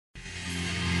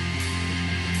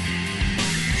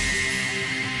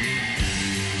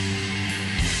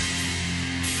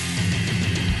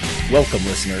Welcome,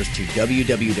 listeners, to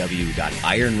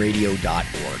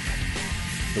www.ironradio.org,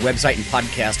 the website and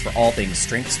podcast for all things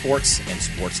strength sports and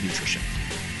sports nutrition.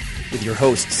 With your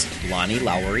hosts, Lonnie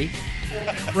Lowery.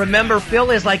 Remember,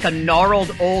 Phil is like a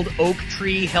gnarled old oak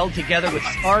tree held together with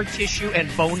scar tissue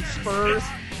and bone spurs.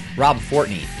 Rob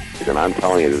Fortney. And I'm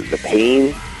telling you, the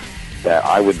pain that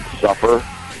I would suffer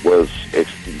was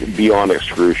beyond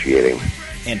excruciating.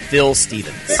 And Phil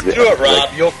Stevens. Do it, Rob.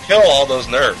 You'll kill all those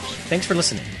nerves. Thanks for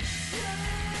listening.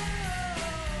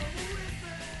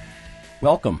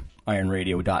 Welcome,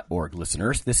 ironradio.org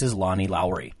listeners. This is Lonnie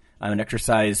Lowery. I'm an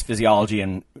exercise physiology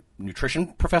and nutrition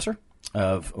professor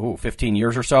of 15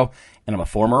 years or so, and I'm a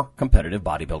former competitive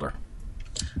bodybuilder.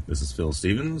 This is Phil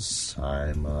Stevens.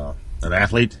 I'm an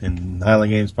athlete in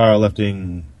Highland Games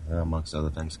powerlifting, amongst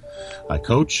other things. I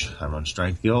coach, I run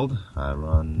Strength Guild, I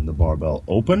run the Barbell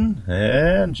Open,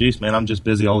 and geez, man, I'm just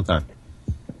busy all the time.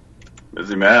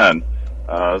 Busy man.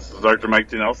 This is Dr. Mike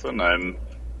T. Nelson. I'm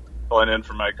pulling in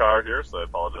from my car here, so I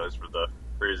apologize for the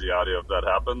crazy audio if that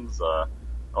happens.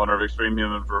 Owner of Extreme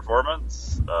Human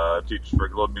Performance, teach for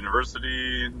Globe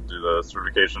University, do the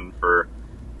certification for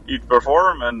Eat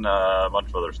Perform, and a bunch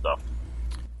of other stuff.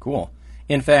 Cool.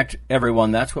 In fact,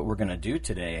 everyone, that's what we're going to do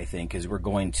today, I think, is we're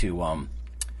going to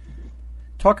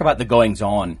talk about the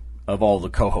goings-on of all the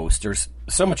co-hosts. There's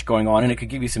so much going on, and it could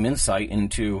give you some insight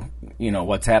into,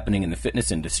 what's happening in the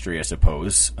fitness industry, I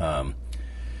suppose.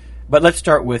 But let's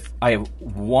start with, I have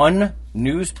one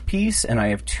news piece, and I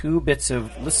have two bits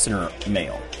of listener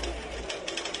mail.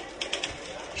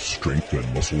 Strength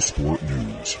and muscle sport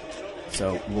news.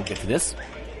 So we'll get to this.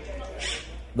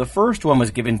 The first one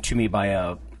was given to me by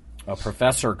a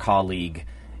professor colleague,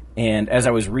 and as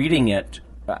I was reading it,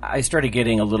 I started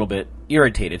getting a little bit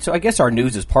irritated. So I guess our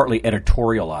news is partly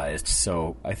editorialized,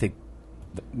 so I think,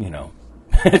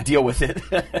 deal with it.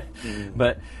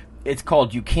 But it's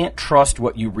called You Can't Trust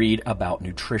What You Read About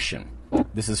Nutrition.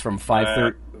 This is from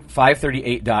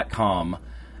 538.com.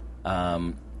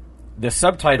 The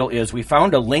subtitle is, We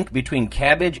Found a Link Between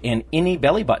Cabbage and Innie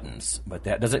Belly Buttons, but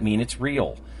that doesn't mean it's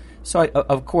real. So,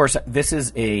 of course, this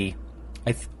is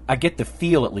I get the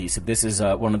feel, at least, that this is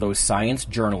one of those science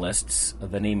journalists.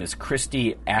 The name is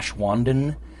Christy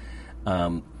Ashwaubenon.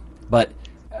 But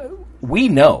we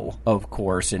know, of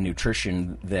course, in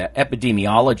nutrition that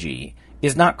epidemiology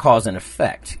is not cause and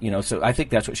effect. So I think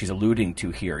that's what she's alluding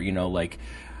to here.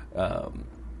 The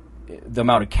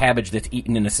amount of cabbage that's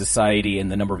eaten in a society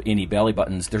and the number of innie belly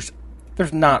buttons, there's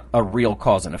not a real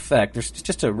cause and effect. There's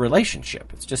just a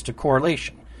relationship. It's just a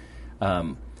correlation.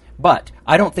 But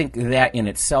I don't think that in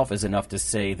itself is enough to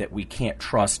say that we can't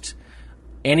trust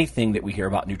anything that we hear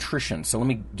about nutrition. So let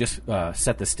me just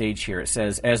set the stage here. It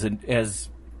says,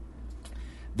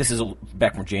 this is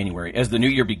back from January. As the new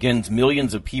year begins,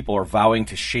 millions of people are vowing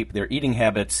to shape their eating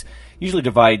habits. Usually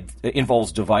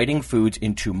involves dividing foods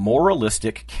into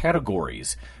moralistic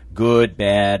categories: good,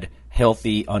 bad,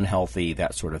 healthy, unhealthy,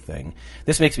 that sort of thing.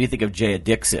 This makes me think of Jaya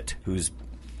Dixit, who's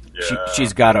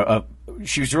she's got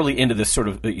she's really into this sort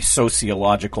of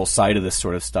sociological side of this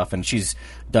sort of stuff, and she's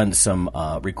done some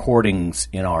recordings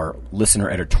in our listener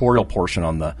editorial portion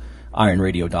on the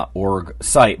ironradio.org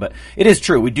site. But it is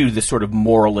true, we do this sort of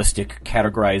moralistic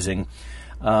categorizing.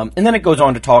 And then it goes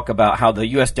on to talk about how the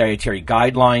U.S. Dietary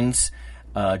Guidelines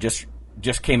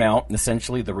just came out,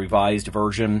 essentially, the revised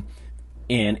version.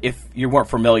 And if you weren't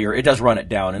familiar, it does run it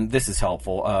down, and this is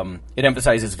helpful. It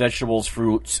emphasizes vegetables,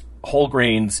 fruits, whole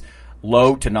grains,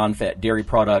 low to non-fat dairy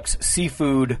products,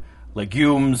 seafood,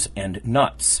 legumes, and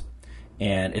nuts.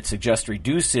 And it suggests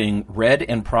reducing red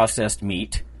and processed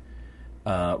meat,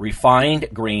 refined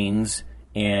grains,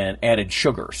 and added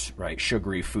sugars, right?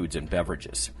 Sugary foods and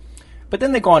beverages. But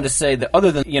then they go on to say that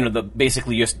other than, the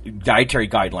basically just dietary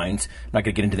guidelines, I'm not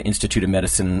going to get into the Institute of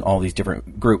Medicine and all these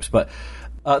different groups, but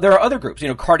there are other groups.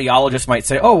 Cardiologists might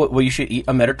say, you should eat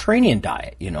a Mediterranean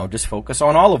diet, just focus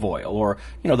on olive oil. Or,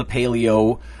 the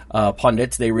paleo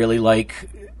pundits, they really like,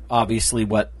 obviously,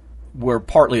 what we're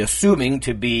partly assuming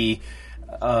to be,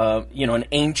 an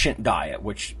ancient diet,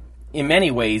 which in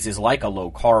many ways is like a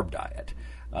low-carb diet,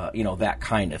 that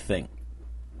kind of thing.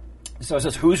 So it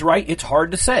says, who's right? It's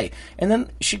hard to say. And then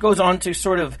she goes on to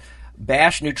sort of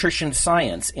bash nutrition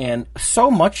science, and so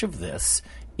much of this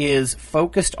is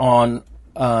focused on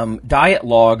diet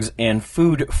logs and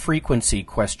food frequency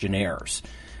questionnaires.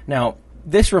 Now,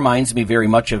 this reminds me very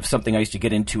much of something I used to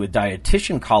get into with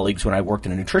dietitian colleagues when I worked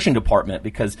in a nutrition department,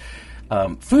 because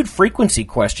food frequency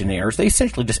questionnaires, they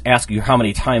essentially just ask you how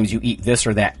many times you eat this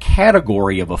or that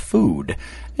category of a food,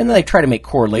 and then they try to make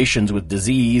correlations with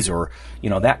disease or,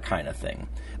 that kind of thing.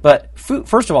 But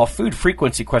first of all, food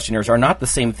frequency questionnaires are not the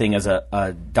same thing as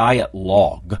a diet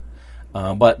log.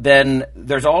 But then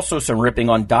there's also some ripping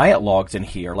on diet logs in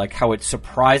here, like how it's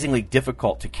surprisingly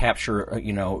difficult to capture,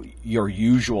 your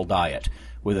usual diet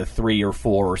with a 3 or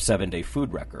 4 or 7 day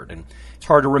food record, and it's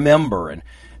hard to remember. And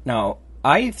now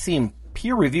I've seen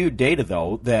peer-reviewed data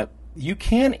though that you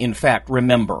can in fact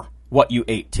remember what you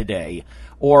ate today,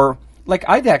 or like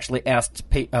I've actually asked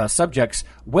subjects,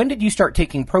 when did you start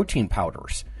taking protein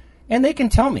powders? And they can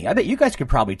tell me. I bet you guys could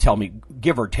probably tell me,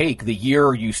 give or take, the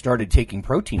year you started taking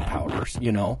protein powders,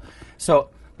 So,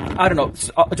 I don't know.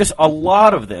 Just a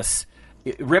lot of this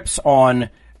rips on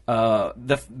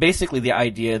basically the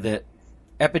idea that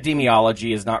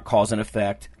epidemiology is not cause and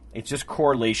effect. It's just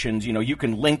correlations. You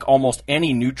can link almost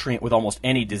any nutrient with almost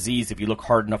any disease if you look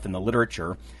hard enough in the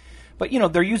literature. But,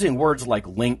 they're using words like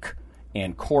link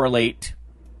and correlate,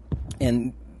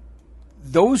 and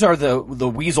those are the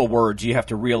weasel words you have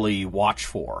to really watch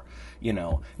for,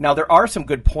 Now, there are some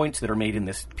good points that are made in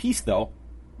this piece, though.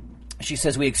 She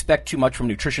says we expect too much from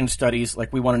nutrition studies,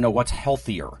 like we want to know what's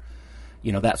healthier,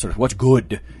 that sort of, what's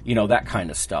good, that kind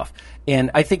of stuff.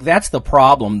 And I think that's the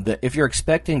problem, that if you're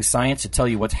expecting science to tell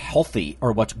you what's healthy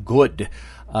or what's good,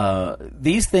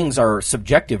 these things are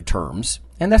subjective terms,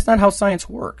 and that's not how science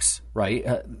works, right?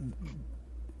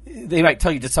 They might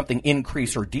tell you did something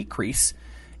increase or decrease,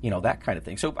 that kind of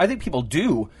thing. So I think people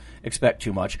do expect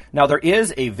too much. Now, there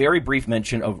is a very brief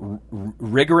mention of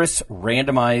rigorous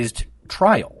randomized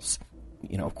trials.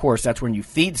 Of course, that's when you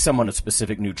feed someone a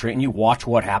specific nutrient and you watch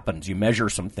what happens. You measure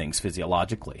some things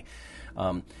physiologically.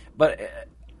 But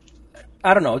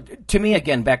I don't know. To me,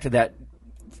 again, back to that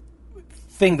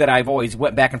thing that I've always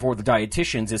went back and forth with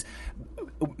dietitians is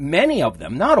many of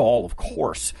them, not all, of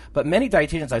course, but many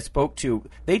dietitians I spoke to,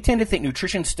 they tend to think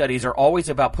nutrition studies are always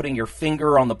about putting your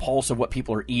finger on the pulse of what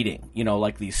people are eating,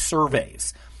 like these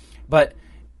surveys. But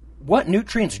what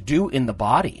nutrients do in the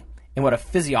body and what a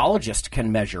physiologist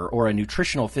can measure, or a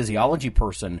nutritional physiology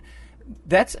person,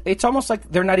 it's almost like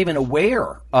they're not even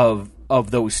aware of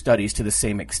those studies to the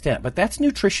same extent. But that's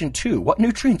nutrition too. What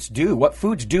nutrients do, what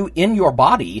foods do in your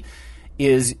body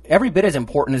is every bit as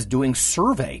important as doing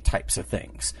survey types of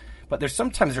things. But there's so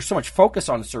much focus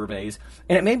on surveys,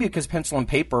 and it may be because pencil and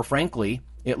paper, frankly,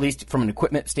 at least from an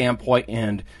equipment standpoint,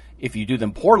 and if you do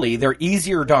them poorly, they're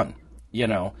easier done,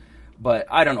 But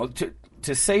I don't know,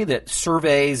 to say that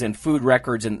surveys and food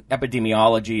records and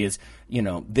epidemiology is,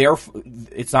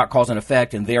 it's not cause and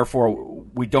effect, and therefore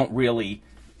we don't really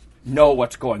know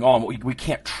what's going on. We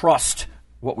can't trust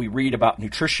what we read about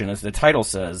nutrition, as the title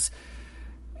says.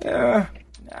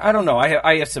 I don't know.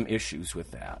 I have some issues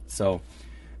with that. So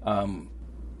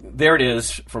there it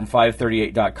is from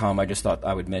 538.com. I just thought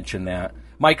I would mention that.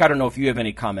 Mike, I don't know if you have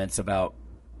any comments about...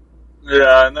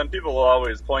 Yeah, and then people will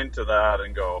always point to that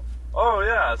and go, oh,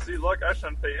 yeah, see, look, I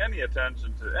shouldn't pay any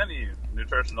attention to any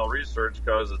nutritional research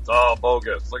because it's all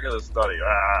bogus. Look at this study.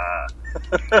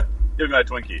 Give me my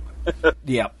Twinkie.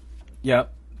 Yeah.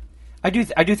 I do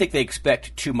think they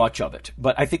expect too much of it.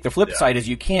 But I think the flip side is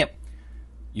you can't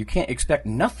expect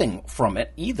nothing from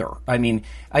it either. I mean,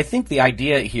 I think the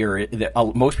idea here that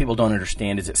most people don't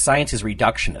understand is that science is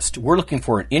reductionist. We're looking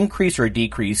for an increase or a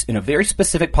decrease in a very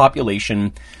specific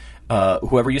population,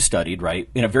 whoever you studied, right,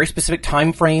 in a very specific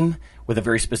time frame with a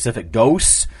very specific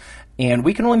dose, and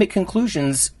we can only make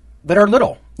conclusions that are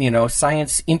little.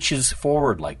 Science inches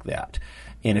forward like that.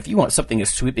 And if you want something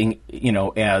as sweeping,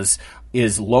 as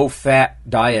is low-fat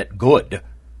diet good,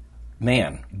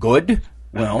 man, good?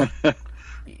 Well...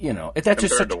 that's compared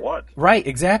just to what? Right,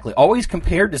 exactly. Always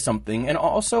compared to something, and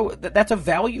also that's a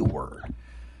value word.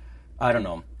 I don't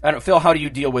know. Phil, how do you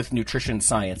deal with nutrition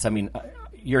science? I mean,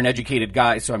 you're an educated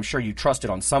guy, so I'm sure you trust it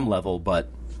on some level, but...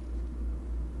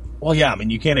 Well, yeah, I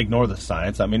mean, you can't ignore the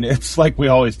science. I mean, it's like we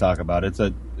always talk about.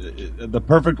 The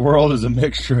perfect world is a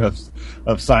mixture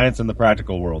of science and the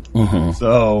practical world. Mm-hmm.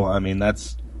 So, I mean,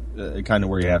 that's kind of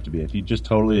where you have to be. If you just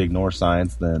totally ignore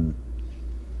science, then...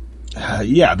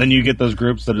 then you get those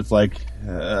groups that it's like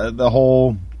the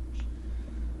whole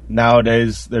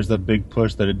nowadays there's a big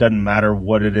push that it doesn't matter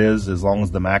what it is as long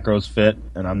as the macros fit,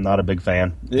 and I'm not a big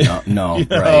fan. No,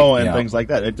 and things like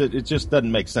that. It just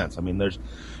doesn't make sense. I mean,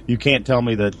 you can't tell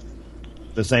me that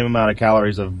the same amount of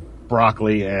calories of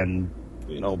broccoli and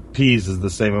peas is the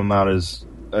same amount as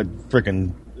a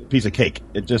freaking piece of cake.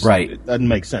 It just it doesn't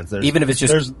make sense. Even if it's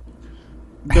just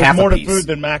there's more to food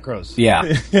than macros. Yeah.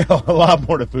 A lot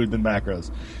more to food than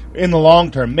macros. In the long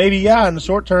term. Maybe, in the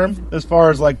short term, as far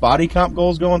as like body comp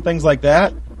goals go and things like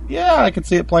that, I can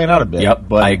see it playing out a bit. Yep,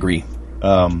 but I agree.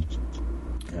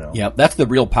 Yeah, that's the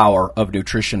real power of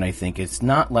nutrition, I think. It's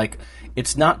not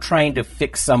trying to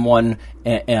fix someone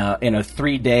in a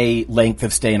 3-day length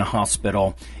of stay in a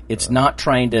hospital. It's not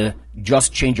trying to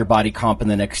just change your body comp in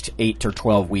the next 8 or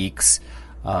 12 weeks.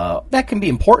 That can be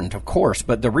important, of course,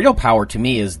 but the real power to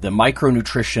me is the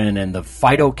micronutrition and the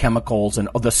phytochemicals and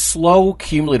the slow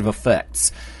cumulative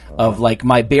effects of like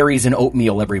my berries and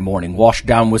oatmeal every morning, washed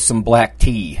down with some black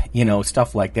tea,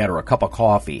 stuff like that, or a cup of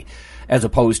coffee, as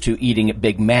opposed to eating a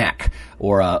Big Mac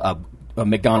or a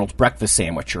McDonald's breakfast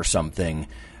sandwich or something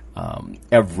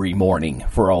every morning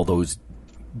for all those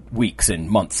weeks and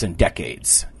months and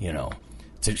decades.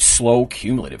 It's a slow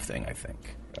cumulative thing, I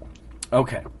think.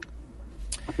 Okay.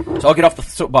 So I'll get off the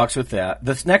soapbox with that.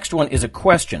 This next one is a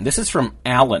question. This is from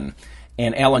Alan.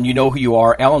 And Alan, you know who you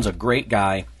are. Alan's a great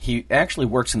guy. He actually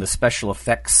works in the special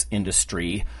effects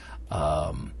industry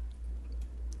out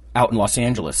in Los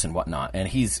Angeles and whatnot. And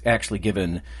he's actually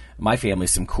given my family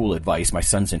some cool advice. My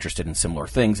son's interested in similar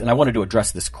things. And I wanted to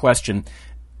address this question.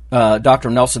 Dr.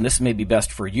 Nelson, this may be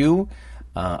best for you.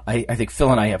 I think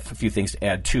Phil and I have a few things to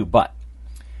add too. But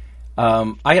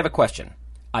I have a question.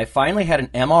 I finally had an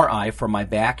MRI for my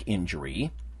back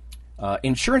injury.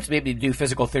 Insurance made me do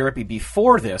physical therapy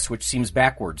before this, which seems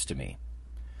backwards to me.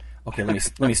 Okay,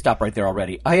 let me stop right there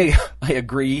already. I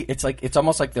agree. It's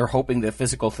almost like they're hoping that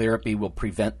physical therapy will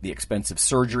prevent the expensive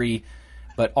surgery,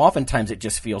 but oftentimes it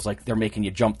just feels like they're making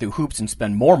you jump through hoops and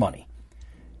spend more money,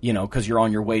 because you're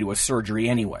on your way to a surgery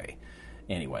anyway.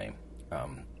 Anyway,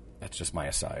 that's just my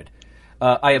aside.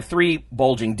 I have 3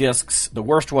 bulging discs. The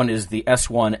worst one is the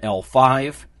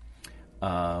S1L5.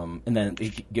 And then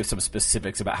he gives some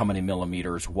specifics about how many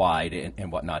millimeters wide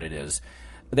and whatnot it is.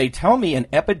 They tell me an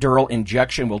epidural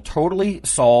injection will totally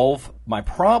solve my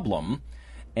problem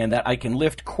and that I can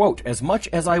lift, quote, as much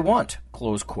as I want,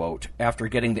 close quote, after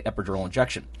getting the epidural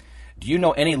injection. Do you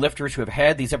know any lifters who have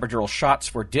had these epidural shots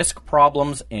for disc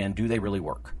problems, and do they really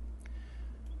work?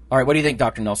 All right, what do you think,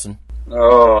 Dr. Nelson?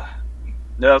 Oh,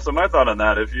 yeah, so my thought on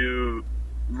that,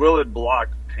 will it block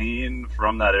pain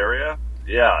from that area?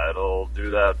 Yeah, it'll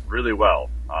do that really well.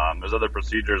 There's other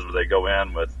procedures where they go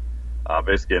in with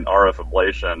basically an RF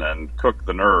ablation and cook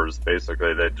the nerves.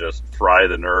 Basically, they just fry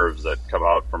the nerves that come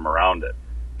out from around it.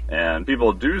 And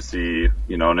people do see,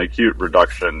 an acute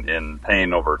reduction in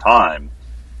pain over time.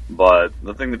 But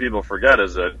the thing that people forget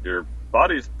is that your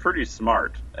body's pretty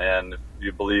smart. And if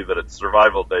you believe that it's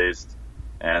survival-based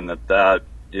and that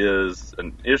is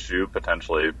an issue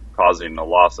potentially causing a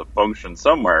loss of function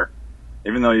somewhere,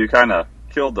 even though you kind of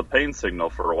killed the pain signal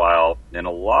for a while, in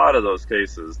a lot of those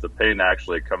cases, the pain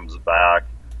actually comes back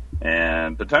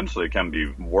and potentially can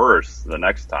be worse the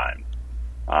next time.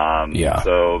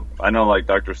 So I know like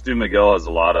Dr. Stu McGill has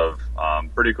a lot of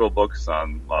pretty cool books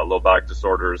on low back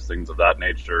disorders, things of that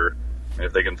nature.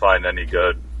 If they can find any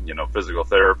good, physical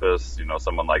therapists,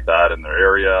 someone like that in their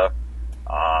area.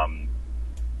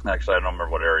 Actually, I don't remember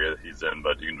what area he's in,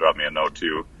 but you can drop me a note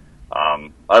too.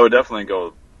 I would definitely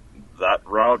go that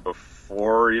route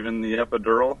before even the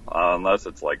epidural, unless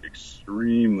it's like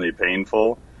extremely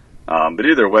painful. But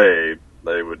either way,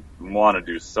 they would want to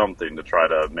do something to try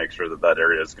to make sure that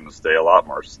area is going to stay a lot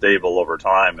more stable over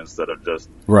time instead of just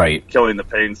killing the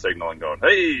pain signal and going,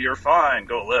 "Hey, you're fine,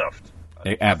 go lift."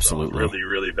 Absolutely, really,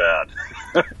 really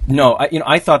bad. No,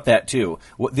 I thought that too.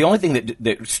 The only thing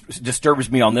that disturbs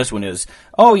me on this one is,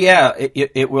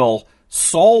 it will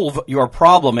solve your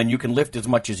problem and you can lift as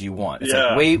much as you want. It's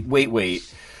like,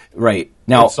 wait. Right.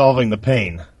 Now, it's solving the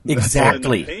pain.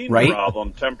 Exactly. The pain right.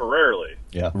 problem temporarily.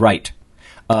 Yeah. Right.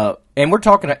 And we're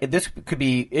talking,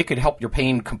 it could help your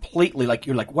pain completely. Like,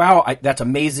 you're like, wow, that's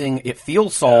amazing. It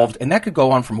feels solved. And that could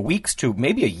go on from weeks to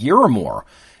maybe a year or more,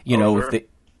 sure.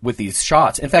 With these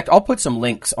shots. In fact, I'll put some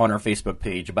links on our Facebook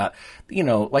page about,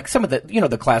 like some of the,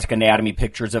 the classic anatomy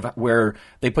pictures of where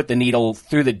they put the needle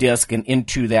through the disc and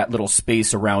into that little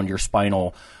space around your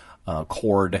spinal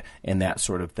cord and that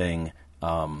sort of thing.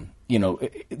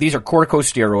 These are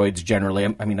corticosteroids generally.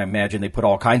 I imagine they put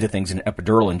all kinds of things in an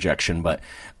epidural injection, but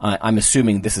I'm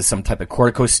assuming this is some type of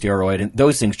corticosteroid, and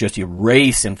those things just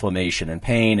erase inflammation and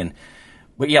pain.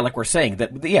 But yeah, like we're saying,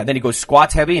 then he goes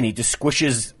squats heavy and he just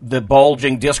squishes the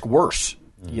bulging disc worse,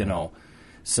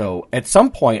 So at some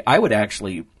point, I would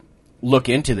actually look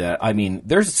into that.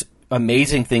 There's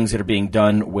amazing things that are being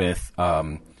done with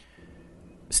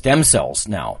stem cells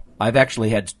now. I've actually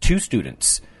had 2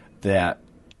 students that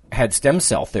had stem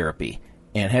cell therapy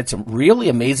and had some really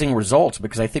amazing results,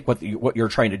 because I think what you're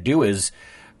trying to do is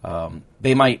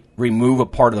they might remove a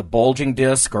part of the bulging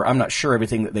disc, or I'm not sure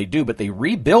everything that they do, but they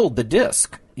rebuild the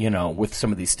disc, with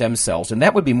some of these stem cells. And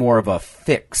that would be more of a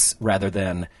fix rather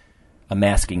than a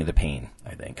masking of the pain,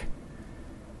 I think.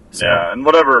 So, yeah, and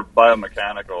whatever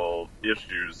biomechanical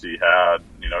issues he had,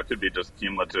 it could be just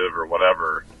cumulative or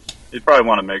whatever. You'd probably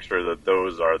want to make sure that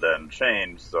those are then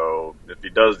changed. So if he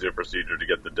does do a procedure to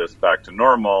get the disc back to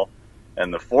normal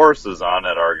and the forces on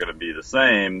it are going to be the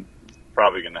same, he's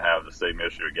probably going to have the same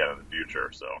issue again in the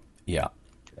future. So yeah.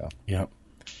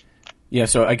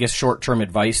 So I guess short-term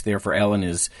advice there for Alan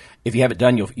is if you have it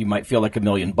done, you might feel like $1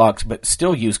 million, but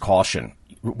still use caution.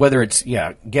 Whether it's,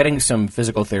 getting some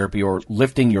physical therapy or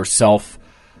lifting yourself,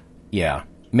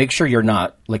 make sure you're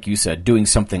not, like you said, doing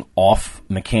something off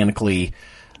mechanically.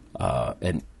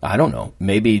 And I don't know,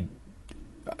 maybe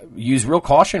use real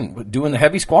caution doing the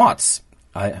heavy squats.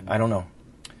 I don't know.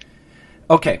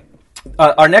 Okay.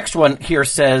 Our next one here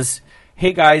says,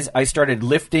 hey guys, I started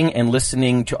lifting and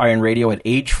listening to Iron Radio at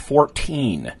age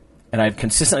 14, and I've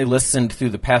consistently listened through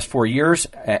the past 4 years.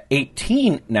 At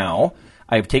 18 now,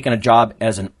 I've taken a job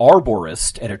as an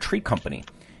arborist at a tree company,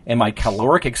 and my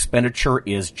caloric expenditure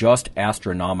is just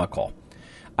astronomical.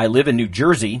 I live in New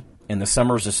Jersey, and the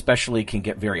summers especially can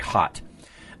get very hot.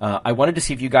 I wanted to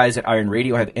see if you guys at Iron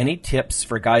Radio have any tips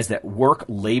for guys that work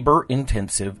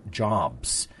labor-intensive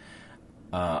jobs.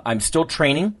 I'm still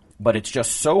training, but it's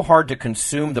just so hard to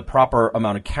consume the proper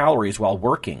amount of calories while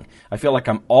working. I feel like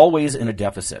I'm always in a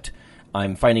deficit.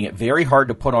 I'm finding it very hard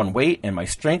to put on weight, and my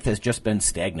strength has just been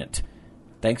stagnant.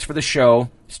 Thanks for the show.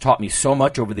 It's taught me so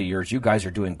much over the years. You guys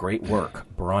are doing great work.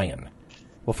 Brian.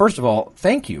 Well, first of all,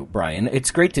 thank you, Brian. It's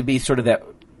great to be sort of that,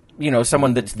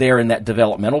 someone that's there in that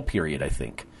developmental period, I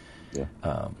think.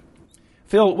 Yeah.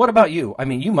 Phil, what about you? I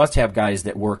mean, you must have guys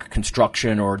that work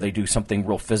construction or they do something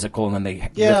real physical and then they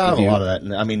lift I have with you. a lot of that.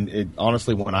 And I mean,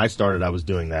 honestly, when I started, I was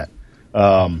doing that.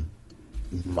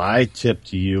 My tip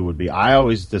to you would be I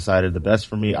always decided the best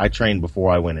for me, I trained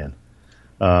before I went in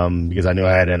because I knew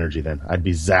I had energy then. I'd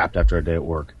be zapped after a day at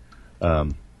work.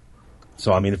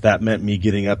 So, I mean, if that meant me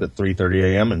getting up at 3:30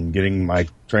 a.m. and getting my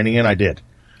training in, I did.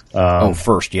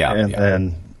 First, yeah.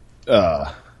 And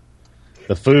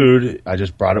the food, I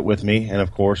just brought it with me, and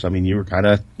of course, I mean, you're kind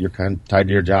of tied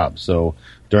to your job. So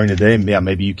during the day,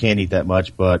 maybe you can't eat that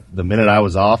much, but the minute I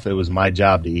was off, it was my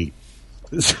job to eat.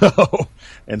 So,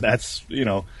 and that's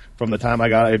from the time I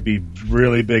got, it'd be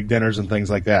really big dinners and things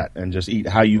like that, and just eat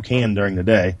how you can during the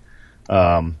day.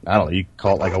 I don't know, you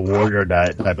call it like a warrior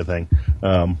diet type of thing,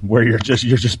 where you're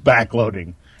just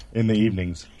backloading in the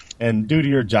evenings. And due to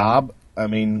your job, I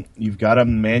mean, you've got a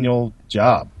manual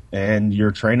job. And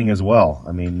your training as well.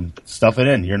 I mean, stuff it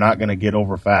in. You're not going to get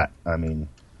over fat. I mean,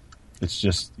 it's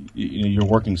just you're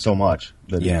working so much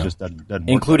that it just doesn't work.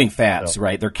 Including fats,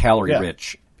 right? They're calorie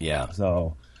rich. Yeah.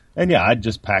 So, and I'd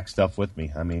just pack stuff with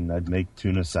me. I mean, I'd make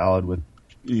tuna salad with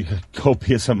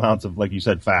copious amounts of, like you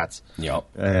said, fats. Yep.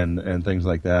 And things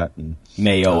like that. And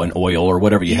mayo and oil or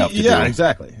whatever you have to do. Yeah,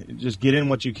 exactly. Just get in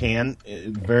what you can.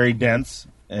 Very dense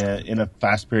in a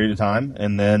fast period of time,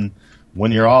 and then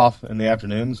when you're off in the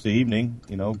afternoons, the evening,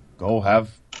 go have,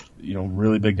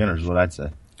 really big dinners is what I'd say.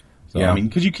 So, yeah. I mean,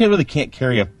 because you can't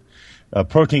carry a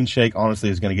protein shake, honestly,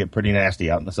 is going to get pretty nasty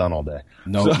out in the sun all day.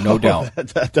 No doubt.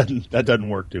 That doesn't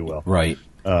work too well. Right.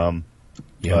 But,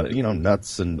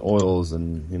 nuts and oils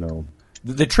and,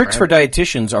 The tricks for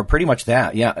dietitians are pretty much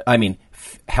that. Yeah. I mean,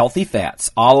 healthy fats,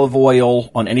 olive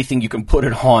oil on anything you can put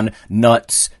it on,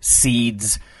 nuts,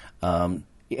 seeds,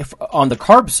 if on the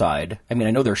carb side, I mean,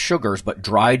 I know there's sugars, but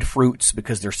dried fruits,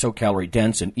 because they're so calorie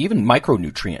dense and even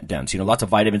micronutrient dense, lots of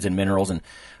vitamins and minerals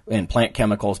and plant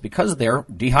chemicals because they're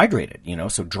dehydrated,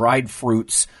 so dried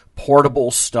fruits,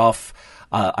 portable stuff.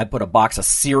 I put a box of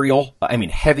cereal,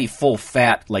 heavy, full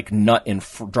fat, like nut and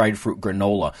dried fruit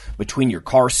granola between your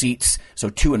car seats. So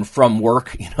to and from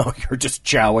work, you're just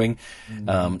chowing.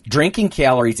 Mm-hmm. Drinking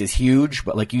calories is huge,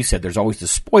 but like you said, there's always the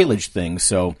spoilage thing.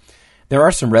 So there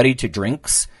are some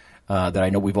ready-to-drinks that I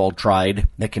know we've all tried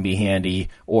that can be handy,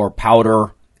 or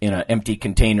powder in an empty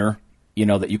container,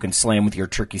 that you can slam with your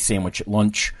turkey sandwich at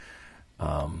lunch.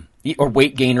 Or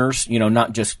weight gainers,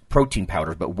 not just protein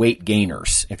powders, but weight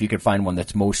gainers, if you could find one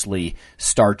that's mostly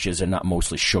starches and not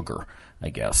mostly sugar,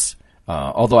 I guess.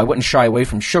 Although I wouldn't shy away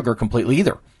from sugar completely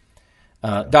either.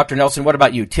 Dr. Nelson, what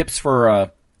about you? Tips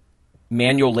for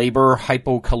manual labor,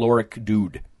 hypocaloric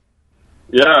dude?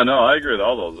 Yeah, no, I agree with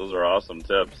all those. Those are awesome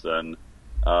tips. And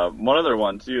one other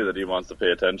one, too, that he wants to pay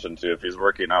attention to if he's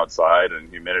working outside and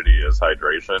humidity is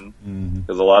hydration.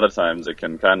 Because a lot of times it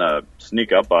can kind of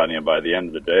sneak up on you by the end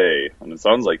of the day. And it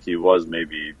sounds like he was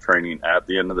maybe training at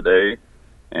the end of the day.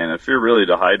 And if you're really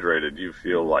dehydrated, you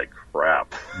feel like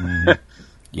crap.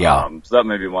 Yeah. So that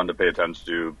may be one to pay attention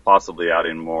to, possibly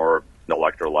adding more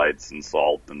electrolytes and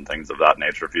salt and things of that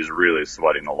nature if he's really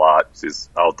sweating a lot, because he's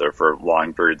out there for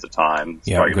long periods of time. It's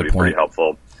probably going to be pretty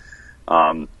helpful.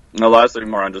 And the last thing,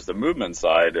 more on just the movement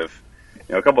side, if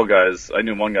a couple of guys, I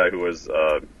knew one guy who was,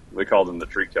 we called him the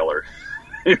tree killer.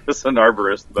 He was an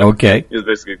arborist, but Okay. he was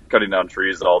basically cutting down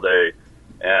trees all day.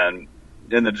 And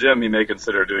in the gym, he may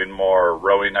consider doing more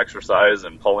rowing exercise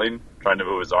and pulling, trying to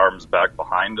move his arms back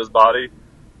behind his body,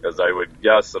 because I would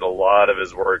guess that a lot of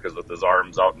his work is with his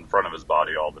arms out in front of his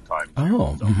body all the time.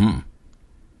 Oh, mm-hmm.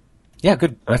 Yeah,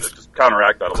 good. That's just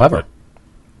counteract that a clever. little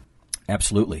bit.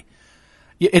 Absolutely.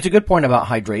 Yeah, it's a good point about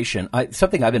hydration.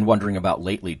 Something I've been wondering about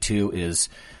lately, too, is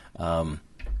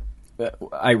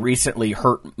I recently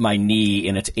hurt my knee,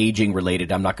 and it's aging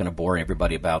related. I'm not going to bore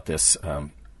everybody about this,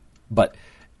 but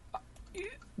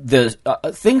the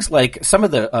things like some of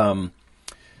the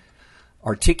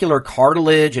articular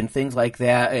cartilage and things like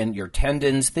that, and your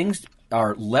tendons, things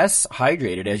are less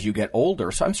hydrated as you get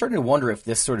older. So I'm starting to wonder if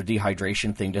this sort of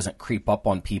dehydration thing doesn't creep up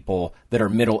on people that are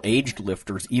middle-aged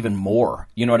lifters even more.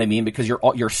 You know what I mean? Because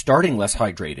you're starting less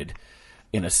hydrated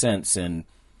in a sense. And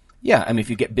yeah, I mean, if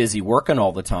you get busy working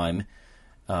all the time,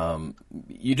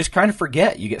 you just kind of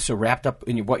forget. You get so wrapped up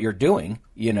in what you're doing,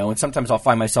 and sometimes I'll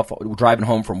find myself driving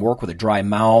home from work with a dry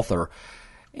mouth, or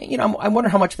I wonder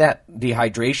how much that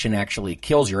dehydration actually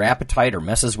kills your appetite or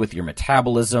messes with your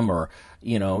metabolism, or,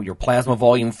 your plasma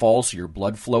volume falls, so your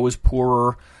blood flow is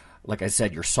poorer. Like I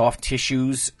said, your soft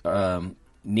tissues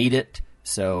need it.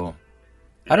 So,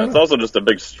 I don't know. It's also just a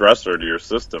big stressor to your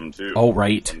system, too. Oh,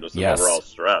 right. Just Yes. overall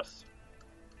stress.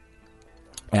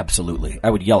 Absolutely.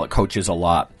 I would yell at coaches a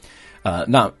lot.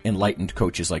 Not enlightened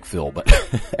coaches like Phil, but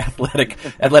athletic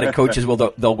coaches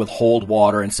they'll withhold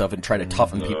water and stuff and try to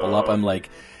toughen people up. I'm like,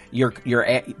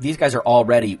 these guys are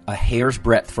already a hair's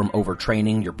breadth from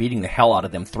overtraining. You're beating the hell out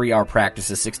of them. 3-hour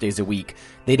practices, 6 days a week.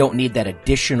 They don't need that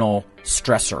additional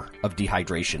stressor of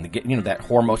dehydration. They get, that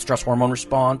stress hormone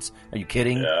response. Are you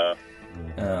kidding?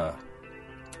 Yeah.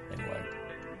 Anyway.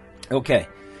 Okay.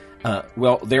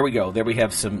 Well, there we go. There we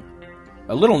have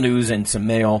a little news and some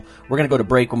mail. We're going to go to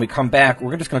break. When we come back,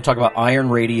 we're just going to talk about Iron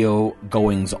Radio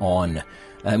goings on.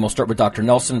 And we'll start with Dr.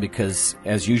 Nelson because,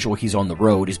 as usual, he's on the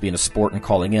road. He's being a sport and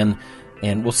calling in.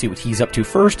 And we'll see what he's up to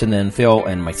first, and then Phil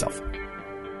and myself.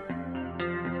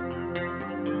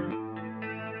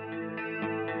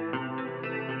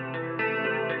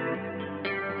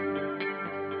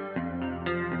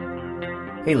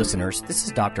 Hey, listeners. This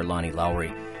is Dr. Lonnie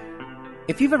Lowry.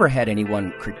 If you've ever had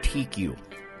anyone critique you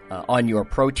on your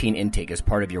protein intake as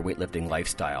part of your weightlifting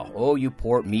lifestyle. Oh, you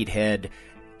poor meathead.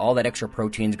 All that extra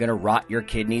protein is going to rot your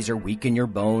kidneys or weaken your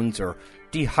bones or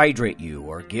dehydrate you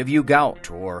or give you gout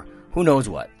or who knows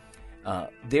what.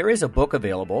 There is a book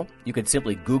available. You could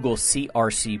simply Google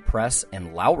CRC Press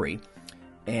and Lowry.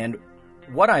 And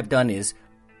what I've done is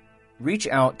reach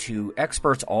out to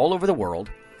experts all over the world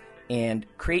and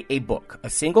create a book, a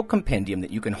single compendium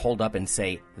that you can hold up and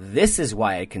say, this is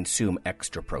why I consume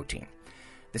extra protein.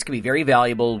 This can be very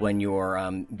valuable when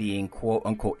you're being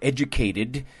quote-unquote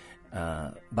educated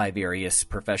by various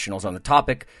professionals on the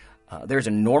topic. There's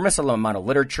an enormous amount of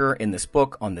literature in this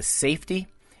book on the safety,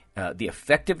 the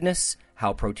effectiveness,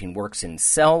 how protein works in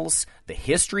cells, the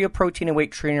history of protein and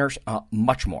weight trainers,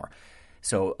 much more.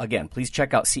 So, again, please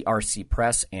check out CRC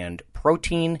Press and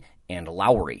Protein and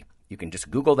Lowry. You can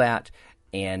just Google that.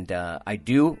 And I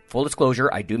do, full disclosure,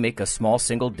 I do make a small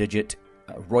single-digit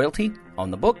royalty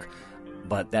on the book.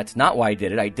 But that's not why I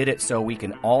did it. I did it so we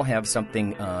can all have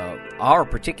something, our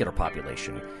particular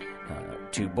population,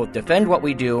 to both defend what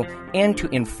we do and to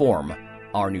inform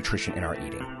our nutrition and our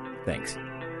eating. Thanks.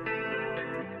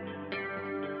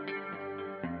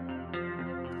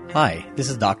 Hi, this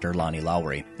is Dr. Lonnie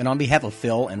Lowry, and on behalf of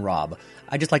Phil and Rob,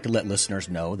 I'd just like to let listeners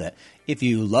know that if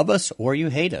you love us or you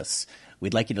hate us,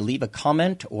 we'd like you to leave a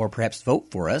comment or perhaps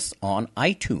vote for us on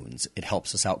iTunes. It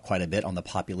helps us out quite a bit on the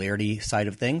popularity side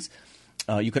of things.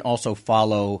 You can also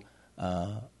follow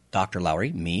Dr.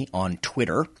 Lowry, me, on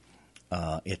Twitter.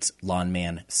 It's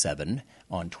Lawnman7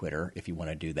 on Twitter if you want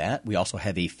to do that. We also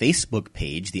have a Facebook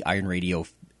page, the Iron Radio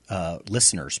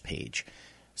listeners page.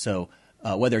 So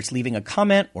whether it's leaving a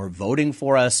comment or voting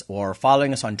for us or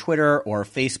following us on Twitter or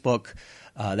Facebook,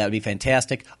 that would be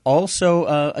fantastic. Also,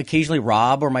 occasionally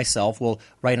Rob or myself will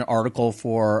write an article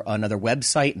for another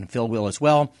website, and Phil will as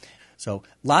well. So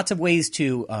lots of ways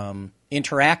to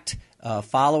interact.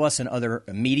 Follow us in other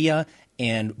media,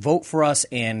 and vote for us,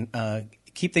 and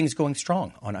keep things going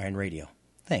strong on Iron Radio.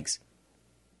 Thanks.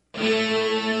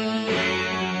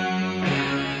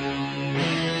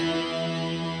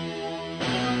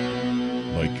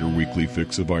 Like your weekly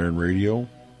fix of Iron Radio?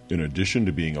 In addition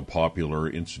to being a popular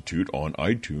institute on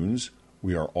iTunes,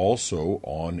 we are also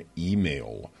on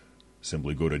email.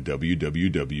 Simply go to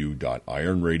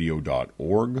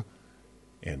www.ironradio.org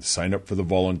and sign up for the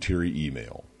voluntary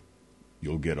email.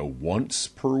 You'll get a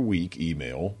once-per-week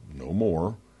email, no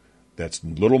more. That's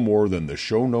little more than the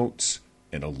show notes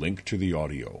and a link to the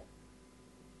audio.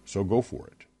 So go for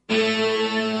it.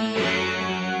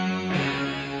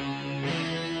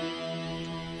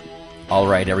 All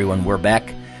right, everyone, we're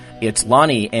back. It's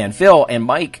Lonnie and Phil and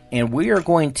Mike, and we are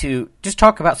going to just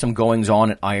talk about some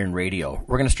goings-on at Iron Radio.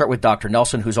 We're going to start with Dr.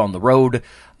 Nelson, who's on the road.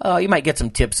 You might get some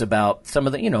tips about some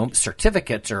of the,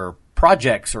 certificates or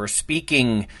projects or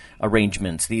speaking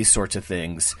arrangements, these sorts of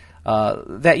things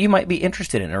that you might be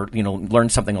interested in or, learn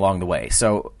something along the way.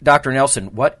 So, Dr.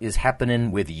 Nelson, what is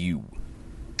happening with you?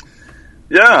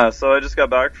 Yeah, so I just got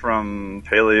back from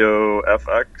Paleo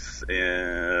FX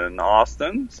in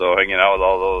Austin, so hanging out with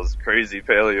all those crazy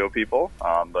paleo people.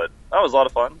 But that was a lot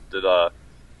of fun. Did a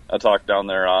talk down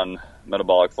there on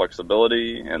metabolic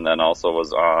flexibility, and then also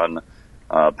was on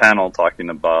a panel talking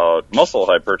about muscle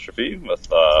hypertrophy with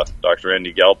Dr.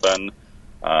 Andy Galpin,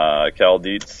 Cal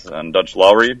Dietz, and Dutch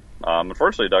Lowry.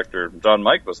 Unfortunately, Dr. John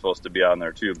Mike was supposed to be on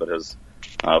there too, but his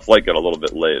flight got a little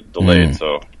bit delayed,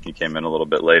 so he came in a little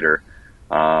bit later.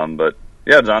 But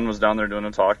yeah, John was down there doing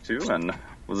a talk too, and it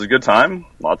was a good time,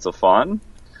 lots of fun.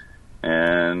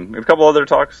 And we have a couple other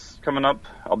talks coming up.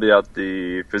 I'll be at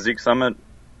the Physique Summit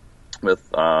with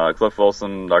Cliff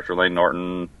Wilson, Dr. Lane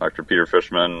Norton, Dr. Peter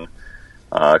Fishman,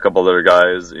 a couple other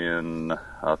guys in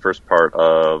first part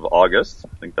of August.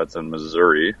 I think that's in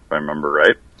Missouri, if I remember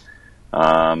right.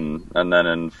 And then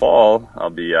in fall, I'll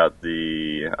be at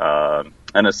the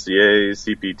NSCA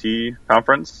CPT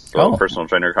conference, so personal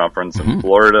trainer conference in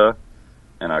Florida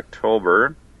in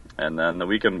October. And then the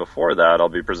weekend before that, I'll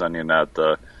be presenting at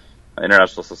the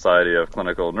International Society of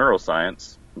Clinical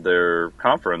Neuroscience. Their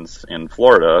conference in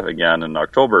Florida, again in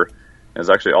October, is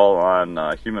actually all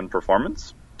on human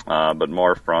performance, but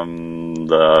more from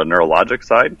the neurologic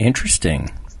side.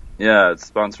 Interesting. Yeah, it's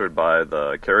sponsored by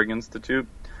the Carrick Institute.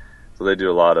 So they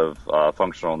do a lot of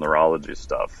functional neurology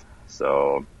stuff.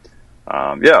 So,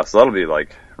 so that'll be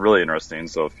really interesting.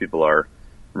 So if people are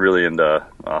really into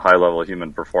high-level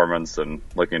human performance and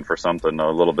looking for something a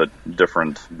little bit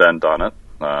different bent on it,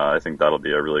 I think that'll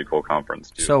be a really cool conference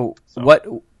too. So what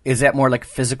is that, more like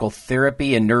physical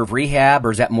therapy and nerve rehab,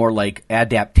 or is that more like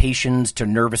adaptations to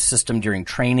nervous system during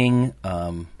training?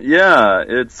 Yeah,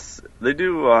 they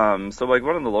do. So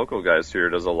one of the local guys here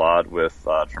does a lot with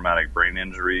traumatic brain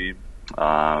injury.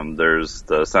 There's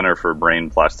the Center for Brain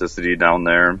Plasticity down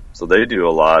there, so they do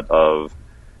a lot of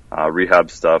rehab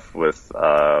stuff with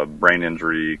brain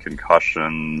injury,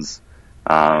 concussions,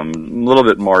 a little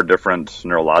bit more different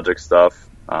neurologic stuff,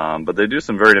 but they do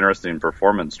some very interesting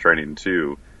performance training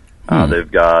too.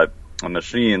 They've got a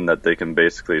machine that they can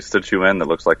basically stitch you in that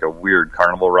looks like a weird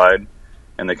carnival ride,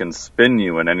 and they can spin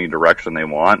you in any direction they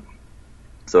want.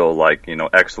 So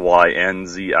X, Y, and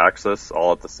Z axis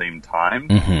all at the same time.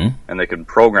 And they can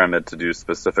program it to do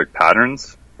specific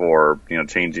patterns for,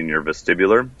 changing your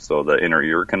vestibular, so the inner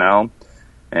ear canal.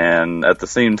 And at the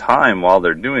same time, while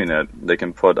they're doing it, they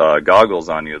can put goggles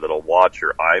on you that'll watch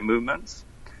your eye movements.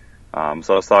 So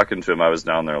I was talking to him, I was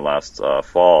down there last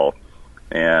fall,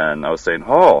 and I was saying,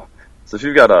 so if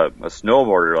you've got a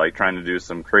snowboarder trying to do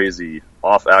some crazy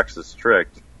off-axis trick,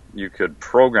 you could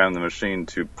program the machine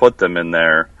to put them in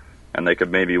there, and they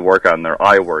could maybe work on their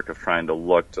eye work of trying to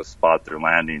look to spot their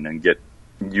landing and get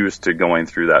used to going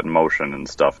through that motion and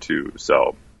stuff too.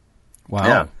 So, wow.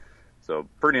 Yeah. So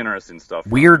pretty interesting stuff.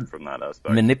 Weird from that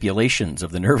aspect. Manipulations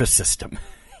of the nervous system.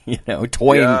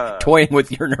 Toying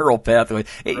with your neural pathway.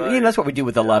 Right. That's what we do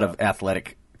with a lot of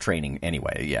athletic training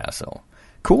anyway. Yeah, so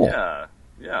cool.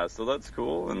 Yeah, so that's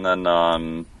cool. And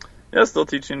then still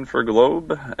teaching for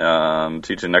Globe,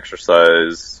 teaching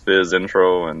exercise phys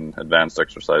intro and advanced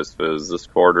exercise phys this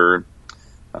quarter.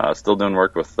 Still doing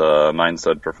work with the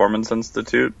Mindset Performance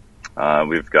Institute.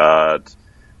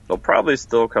 They'll probably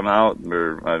still come out.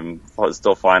 I'm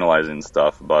still finalizing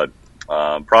stuff, but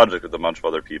project with a bunch of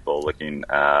other people looking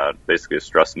at basically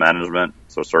stress management,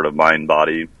 so sort of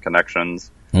mind-body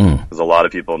connections. Because a lot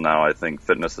of people now, I think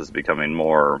fitness is becoming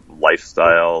more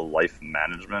lifestyle, life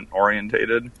management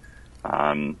orientated.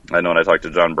 I know when I talked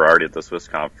to John Berardi at the Swiss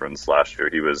conference last year,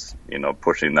 he was,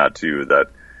 pushing that too, that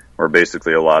we're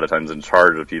basically a lot of times in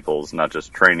charge of people's not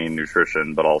just training,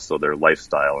 nutrition, but also their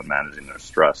lifestyle and managing their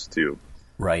stress too.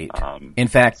 Right. In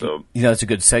fact, it's a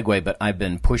good segue, but I've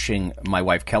been pushing my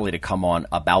wife Kelly to come on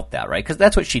about that, right? Because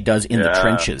that's what she does in the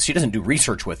trenches. She doesn't do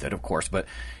research with it, of course, but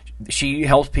she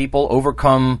helps people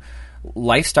overcome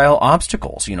lifestyle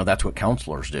obstacles. That's what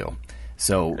counselors do.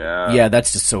 So,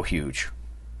 that's just so huge.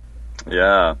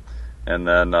 Yeah. And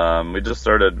then we just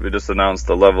announced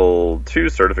the level 2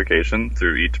 certification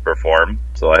through Eat to Perform.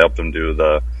 So I helped him do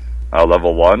the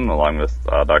level 1 along with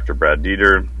Dr. Brad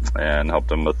Dieter, and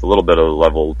helped him with a little bit of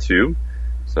level 2.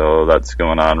 So that's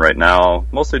going on right now.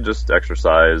 Mostly just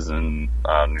exercise and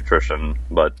nutrition,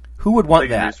 but who would want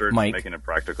taking that, research, Mike? making it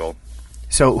practical.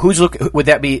 So would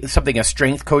that be something a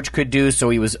strength coach could do? So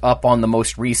he was up on the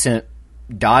most recent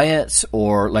diets,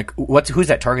 or like who's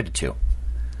that targeted to?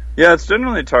 Yeah, it's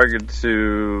generally targeted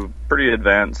to pretty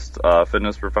advanced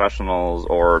fitness professionals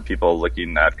or people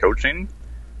looking at coaching.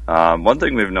 One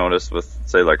thing we've noticed with,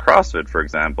 say, like CrossFit, for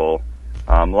example,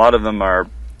 a lot of them are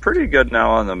pretty good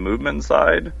now on the movement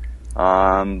side,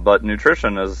 but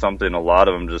nutrition is something a lot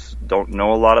of them just don't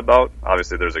know a lot about.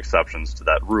 Obviously, there's exceptions to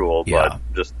that rule, but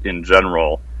just in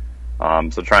general.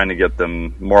 So trying to get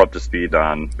them more up to speed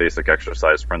on basic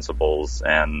exercise principles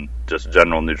and just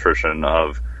general nutrition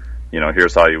of,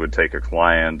 here's how you would take a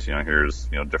client, here's,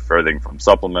 everything from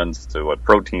supplements to what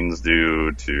proteins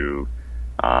do to,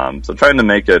 so trying to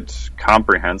make it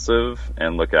comprehensive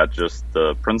and look at just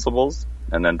the principles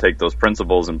and then take those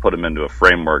principles and put them into a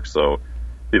framework so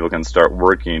people can start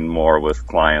working more with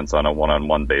clients on a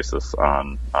one-on-one basis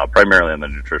on primarily on the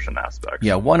nutrition aspect.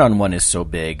 Yeah, one-on-one is so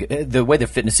big. The way the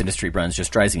fitness industry runs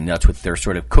just drives me nuts with their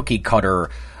sort of cookie-cutter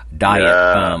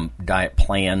diet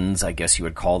plans, I guess you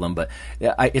would call them. But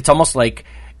it's almost like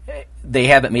they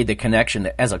haven't made the connection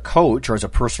that as a coach or as a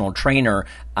personal trainer,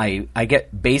 I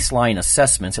get baseline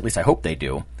assessments, at least I hope they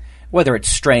do, whether it's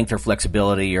strength or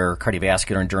flexibility or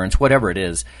cardiovascular endurance, whatever it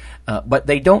is. But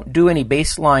they don't do any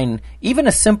baseline, even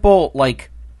a simple, like,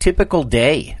 typical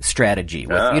day strategy.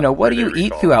 With, what do you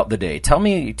eat throughout the day? Tell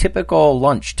me typical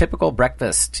lunch, typical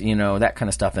breakfast, that kind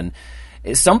of stuff. And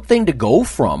it's something to go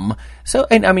from. So,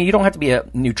 and I mean, you don't have to be a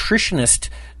nutritionist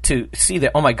to see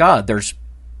that, oh my God, there's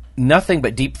nothing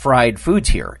but deep fried foods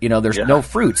here. There's no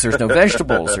fruits, there's no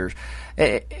vegetables,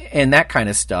 and that kind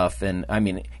of stuff. And I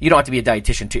mean, you don't have to be a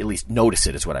dietitian to at least notice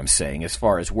it, is what I'm saying. As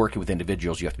far as working with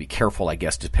individuals, you have to be careful, I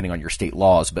guess, depending on your state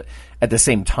laws. But at the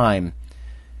same time,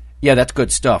 yeah, that's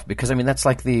good stuff, because I mean, that's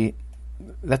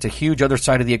a huge other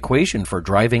side of the equation for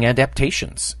driving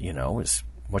adaptations, is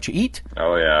what you eat.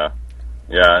 Oh yeah.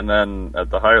 Yeah, and then at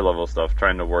the higher level stuff,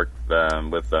 trying to work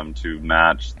with them to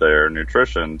match their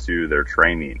nutrition to their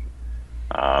training,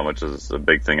 which is a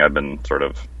big thing I've been sort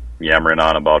of yammering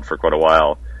on about for quite a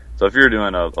while. So if you're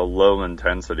doing a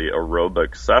low-intensity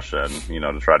aerobic session,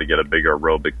 to try to get a bigger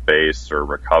aerobic base or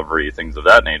recovery, things of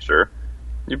that nature,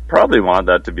 you probably want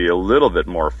that to be a little bit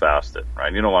more fasted,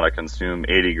 right? You don't want to consume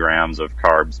 80 grams of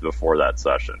carbs before that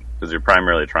session because you're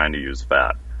primarily trying to use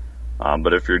fat.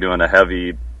 But if you're doing a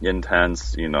heavy,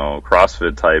 intense,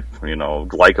 CrossFit type,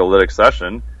 glycolytic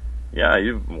session, yeah,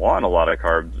 you want a lot of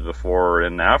carbs before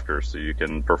and after so you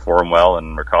can perform well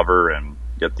and recover and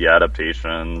get the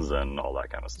adaptations and all that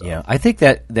kind of stuff. Yeah, I think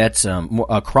that's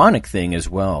a chronic thing as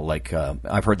well. Like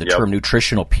I've heard the term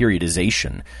nutritional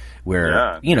periodization,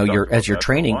 where you're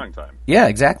training. Yeah,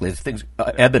 exactly. As things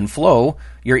ebb and flow,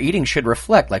 your eating should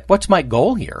reflect like, what's my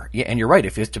goal here? Yeah, and you're right.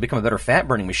 If it's to become a better fat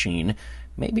burning machine,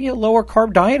 maybe a lower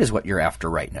carb diet is what you're after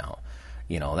right now.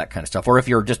 That kind of stuff. Or if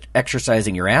you're just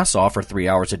exercising your ass off for 3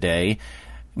 hours a day,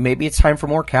 maybe it's time for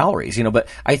more calories. But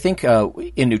I think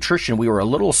in nutrition, we were a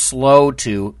little slow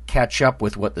to catch up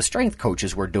with what the strength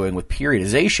coaches were doing with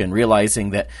periodization,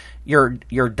 realizing that your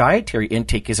dietary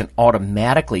intake isn't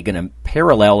automatically going to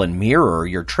parallel and mirror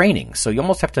your training. So you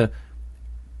almost have to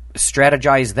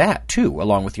strategize that too,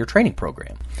 along with your training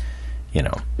program.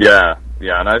 Yeah,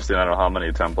 and I've seen I don't know how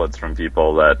many templates from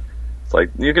people that it's like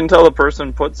you can tell the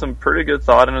person put some pretty good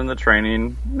thought into the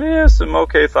training, some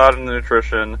okay thought in the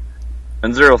nutrition,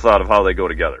 and zero thought of how they go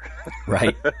together.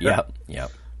 Right. Yep.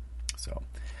 So,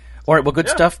 all right. Well, good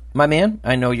stuff, my man.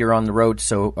 I know you're on the road,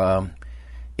 so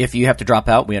if you have to drop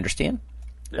out, we understand.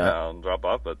 Yeah, I'll drop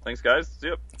off. But thanks, guys. See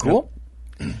you. Cool.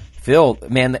 Phil,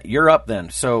 man, you're up then.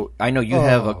 So I know you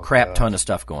have a crap ton of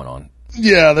stuff going on.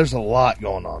 Yeah, there's a lot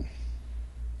going on.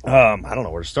 I don't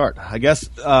know where to start. I guess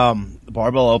the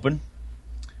Barbell Open,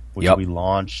 which we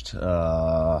launched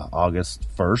August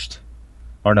 1st.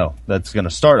 Or no, that's going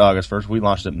to start August 1st. We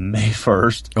launched it May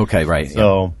 1st. Okay, right.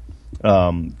 So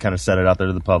kind of set it out there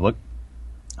to the public.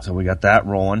 So we got that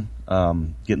rolling,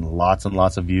 getting lots and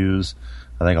lots of views.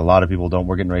 I think a lot of people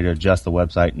we're getting ready to adjust the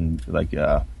website and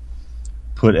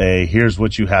put here's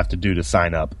what you have to do to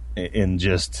sign up in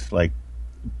just like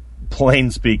plain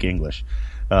speak English.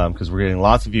 Because we're getting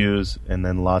lots of views and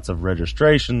then lots of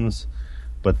registrations,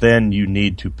 but then you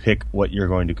need to pick what you're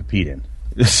going to compete in.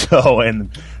 So,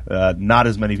 and not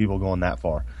as many people going that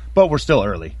far, but we're still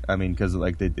early. I mean, because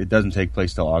it doesn't take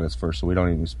place till August 1st, so we don't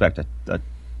even expect a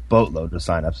boatload of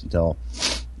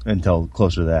signups until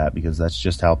closer to that, because that's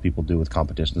just how people do with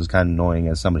competitions. It's kind of annoying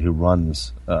as somebody who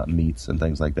runs meets and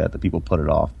things like that people put it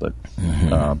off. But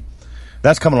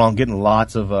that's coming along, getting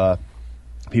lots of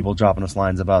people dropping us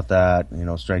lines about that.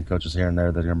 Strength coaches here and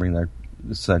there that are going to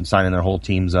bring signing their whole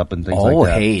teams up and things like that. Oh,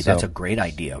 hey, that's a great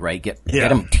idea, right? Get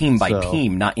them team by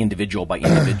team, not individual by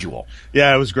individual.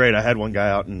 Yeah, it was great. I had one guy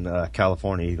out in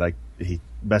California. He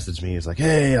messaged me. He's like,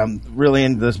 "Hey, I'm really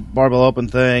into this barbell open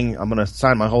thing. I'm going to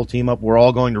sign my whole team up. We're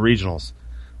all going to regionals."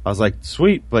 I was like,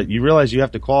 "Sweet, but you realize you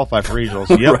have to qualify for regionals."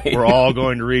 Yep, right. We're all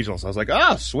going to regionals. I was like,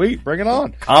 sweet, bring it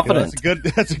on. Confident.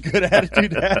 That's a good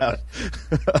attitude to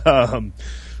have.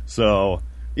 So,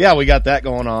 yeah, we got that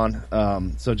going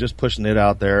on. So just pushing it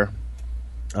out there.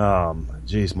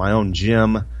 My own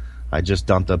gym, I just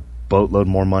dumped a boatload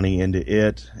more money into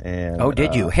it. And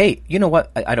did you? Hey, you know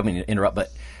what? I don't mean to interrupt,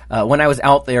 but when I was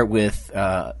out there with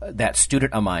that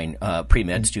student of mine,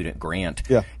 pre-med student, Grant,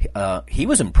 he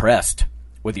was impressed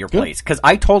with your place, because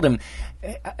I told him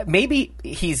maybe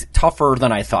he's tougher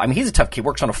than I thought. I mean, he's a tough kid,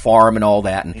 works on a farm and all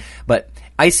that, but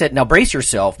I said, now brace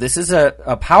yourself. This is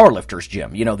a powerlifter's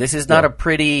gym. This is not a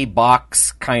pretty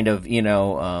box kind of,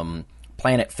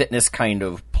 Planet Fitness kind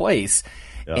of place.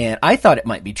 Yeah. And I thought it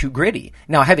might be too gritty.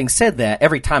 Now, having said that,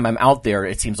 every time I'm out there,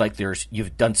 it seems like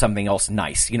you've done something else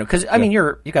nice. Because I mean,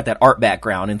 you got that art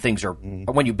background, and things are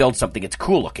when you build something, it's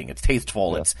cool looking, it's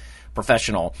tasteful, it's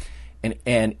professional.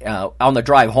 And on the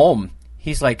drive home,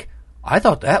 he's like, "I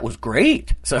thought that was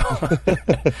great." So,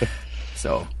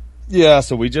 yeah.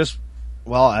 So we just,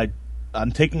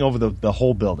 I'm taking over the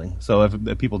whole building. So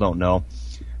if people don't know,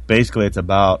 basically it's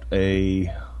about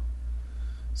a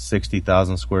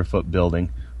 60,000 square foot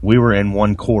building. We were in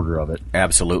 1/4 of it.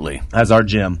 Absolutely. As our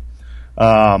gym.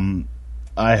 I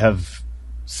have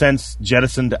since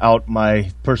jettisoned out my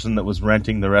person that was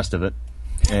renting the rest of it.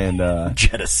 And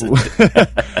jettisoned.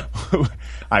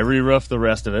 I re-roofed the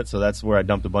rest of it, so that's where I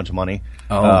dumped a bunch of money.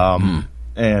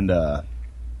 And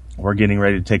we're getting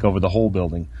ready to take over the whole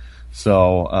building.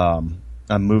 So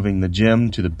I'm moving the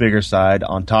gym to the bigger side.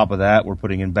 On top of that, we're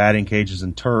putting in batting cages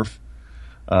and turf.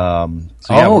 You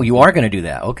are going to do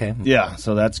that? Okay. Yeah,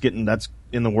 so that's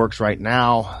in the works right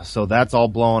now. So that's all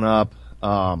blowing up.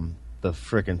 The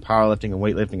frickin' powerlifting and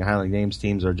weightlifting and Highland Games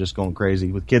teams are just going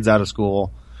crazy with kids out of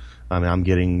school. I mean, I'm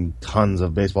getting tons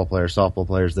of baseball players, softball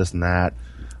players, this and that.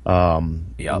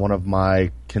 One of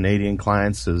my Canadian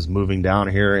clients is moving down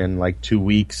here in like 2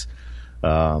 weeks.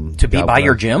 To be by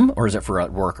your gym, or is it for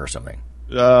work or something?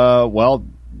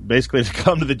 Basically to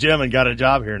come to the gym and got a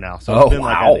job here now. So it's been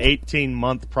like an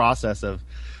 18-month process of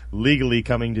legally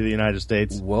coming to the United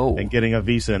States and getting a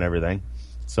visa and everything.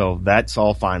 So that's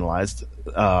all finalized.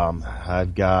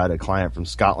 I've got a client from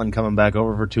Scotland coming back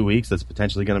over for 2 weeks that's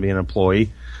potentially going to be an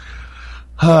employee.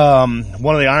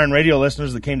 One of the Iron Radio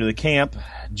listeners that came to the camp,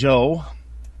 Joe.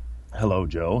 Hello,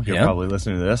 Joe. You're probably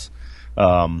listening to this.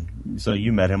 So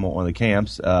you met him at one of the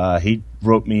camps. He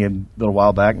wrote me a little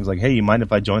while back and was like, "Hey, you mind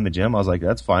if I join the gym?" I was like,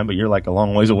 "That's fine, but you're like a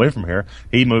long ways away from here."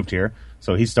 He moved here,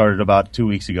 so he started about 2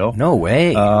 weeks ago. No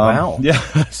way! Wow. Yeah.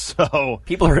 So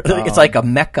people are. It's like a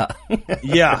mecca.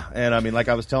 Yeah, and I mean, like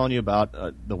I was telling you about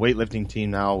the weightlifting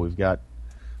team. Now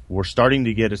we're starting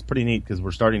to get. It's pretty neat because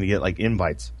we're starting to get like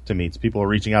invites to meets. People are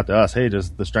reaching out to us. Hey,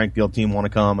 does the Strength Guild team want to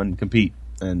come and compete?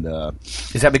 And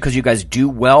is that because you guys do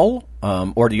well,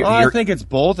 or do you? I think it's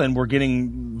both, and we're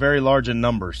getting very large in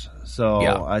numbers.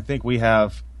 So I think we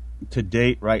have to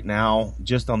date right now,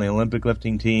 just on the Olympic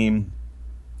lifting team,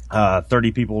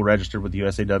 30 people registered with the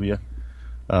USAW.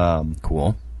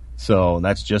 Cool. So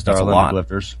that's just our Olympic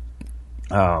lifters.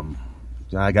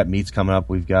 I got meets coming up.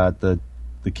 We've got the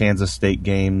Kansas State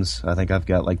Games. I think I've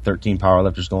got like 13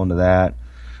 powerlifters going to that.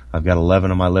 I've got 11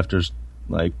 of my lifters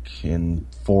like in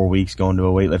 4 weeks going to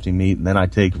a weightlifting meet, and then I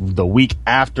take the week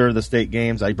after the state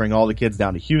games, I bring all the kids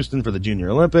down to Houston for the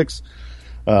Junior Olympics.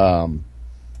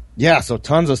 So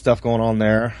tons of stuff going on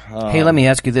there. Hey, let me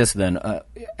ask you this then.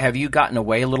 Have you gotten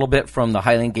away a little bit from the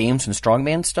Highland Games and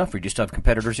strongman stuff, or do you still have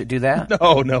competitors that do that?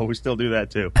 No, we still do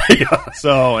that too.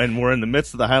 So, and we're in the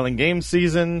midst of the Highland Games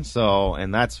season,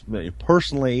 and that's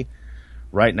personally,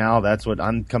 right now, that's what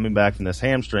I'm coming back from this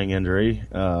hamstring injury,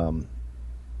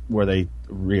 where they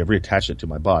reattached it to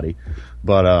my body.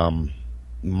 But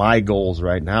my goals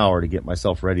right now are to get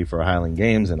myself ready for Highland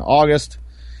Games in August.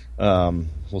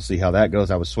 We'll see how that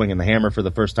goes. I was swinging the hammer for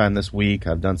the first time this week.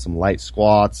 I've done some light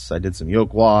squats. I did some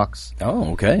yoke walks.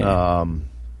 Oh, okay.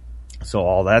 So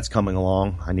all that's coming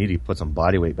along. I need to put some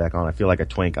body weight back on. I feel like a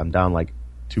twink. I'm down like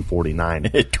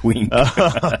 249. Twink.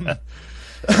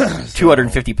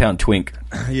 250-pound twink.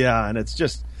 Yeah, and it's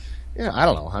just, I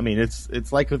don't know. I mean,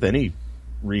 it's like with any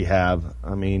rehab,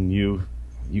 I mean, you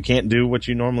can't do what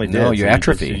you normally do. No, you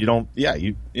atrophy. You don't.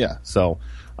 Yeah, So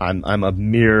I'm a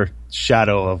mere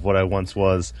shadow of what I once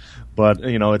was, but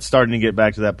it's starting to get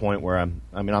back to that point where I'm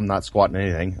not squatting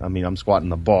anything. I mean, I'm squatting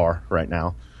the bar right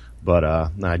now, but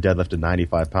I deadlifted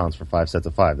 95 pounds for 5 sets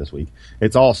of 5 this week.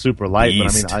 It's all super light,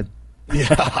 Beast. but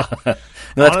yeah.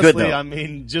 No, that's Honestly, good though. I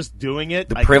mean, just doing it,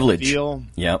 The I privilege. Feel,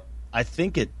 Yep. I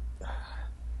think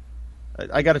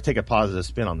I got to take a positive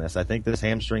spin on this. I think this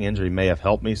hamstring injury may have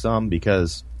helped me some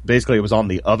because basically it was on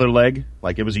the other leg.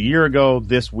 Like it was a year ago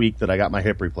this week that I got my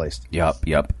hip replaced. Yep.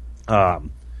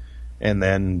 And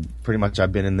then pretty much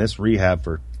I've been in this rehab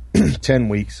for 10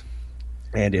 weeks,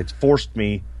 and it's forced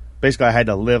me. Basically, I had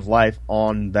to live life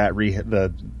on that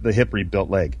the hip rebuilt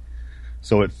leg.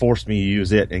 So it forced me to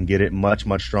use it and get it much,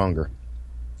 much stronger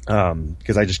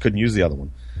because I just couldn't use the other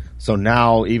one. So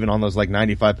now, even on those like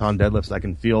 95-pound deadlifts, I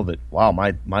can feel that, wow,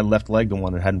 my left leg, the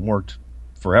one that hadn't worked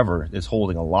forever, is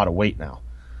holding a lot of weight now.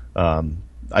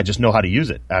 I just know how to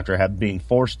use it after being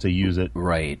forced to use it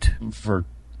Right. for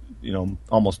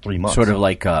almost 3 months. Sort of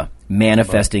like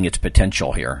manifesting its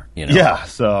potential here. Yeah,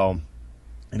 so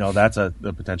that's a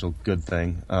potential good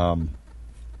thing.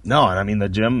 No, and I mean the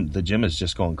gym is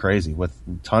just going crazy with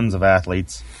tons of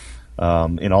athletes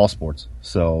in all sports.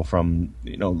 So from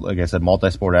like I said,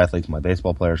 multi-sport athletes, my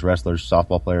baseball players, wrestlers,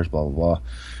 softball players, blah blah blah,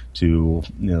 to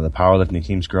the powerlifting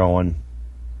team's growing.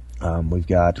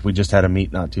 We just had a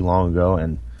meet not too long ago,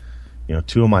 and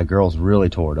 2 of my girls really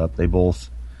tore it up.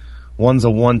 One's a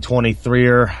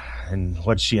 123er, and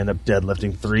what'd she end up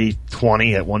deadlifting?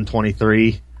 320 at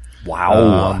 123.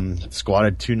 Wow.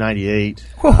 Squatted 298.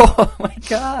 Oh my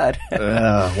God.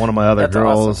 One of my other That's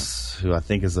girls, awesome. who I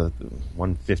think is a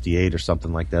 158 or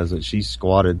something like that, she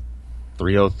squatted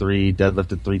 303,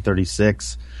 deadlifted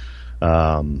 336.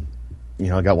 I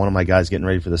got one of my guys getting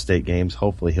ready for the state games.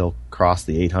 Hopefully he'll cross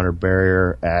the 800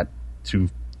 barrier at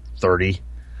 230.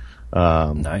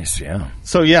 Nice, yeah.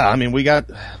 So yeah, I mean we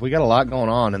got a lot going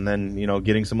on, and then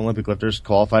getting some Olympic lifters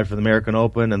qualified for the American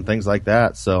Open and things like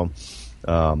that. So,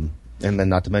 and then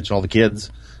not to mention all the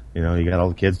kids. You got all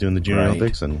the kids doing the Junior Right.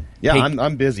 Olympics, and yeah, Hey,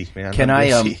 I'm busy, man. Can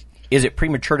I'm busy. is it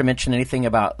premature to mention anything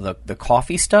about the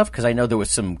coffee stuff? Because I know there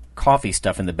was some coffee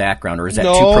stuff in the background, or is that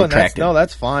too protracted?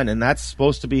 That's fine, and that's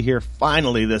supposed to be here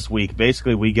finally this week.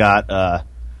 Basically, we got.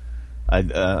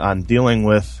 I'm dealing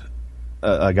with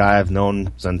a guy I've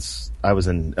known since I was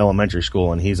in elementary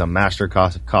school, and he's a master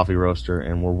coffee roaster,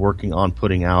 and we're working on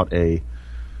putting out a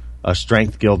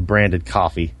Strength Guild branded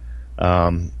coffee.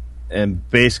 And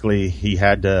basically, he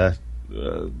had to,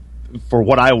 for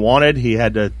what I wanted, he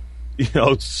had to,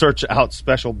 search out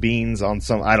special beans on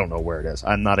some. I don't know where it is.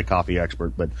 I'm not a coffee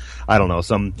expert, but I don't know,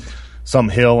 some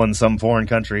hill in some foreign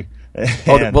country.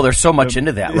 Well, there's so much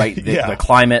into that, right? The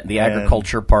climate, the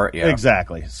agriculture part. Yeah,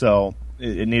 exactly. So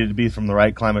it needed to be from the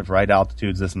right climate, for right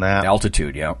altitudes, this and that.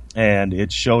 Altitude, yeah. And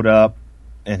it showed up,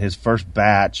 and his first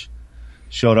batch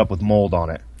showed up with mold on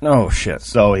it. Oh shit!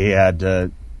 So he had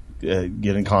to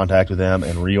get in contact with them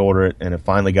and reorder it, and it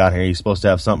finally got here. He's supposed to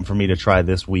have something for me to try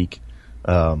this week.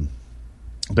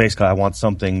 Basically, I want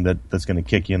something that's going to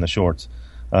kick you in the shorts.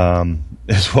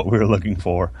 Is what we were looking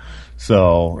for.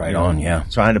 So right on, yeah.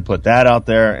 Trying to put that out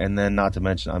there, and then not to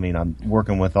mention, I mean, I'm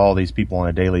working with all these people on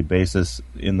a daily basis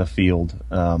in the field,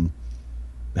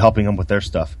 helping them with their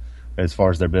stuff as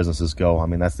far as their businesses go. I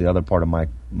mean, that's the other part of my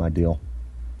deal,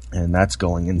 and that's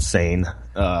going insane.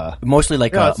 Mostly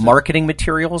like marketing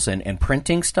materials and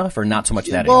printing stuff, or not so much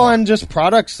that well, anymore? and just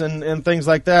products and things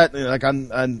like that. Like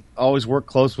I'm always work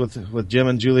close with Jim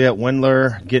and Juliet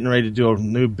Windler, getting ready to do a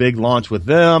new big launch with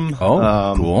them.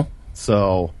 Oh, cool.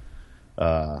 So,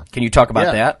 can you talk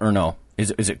about that or no?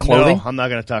 Is it clothing? No, I'm not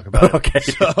going to talk about it. Okay,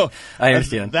 So, I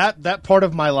understand that part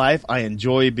of my life. I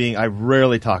enjoy being. I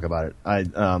rarely talk about it.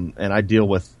 And I deal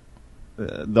with.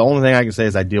 The only thing I can say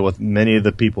is I deal with many of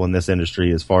the people in this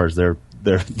industry as far as their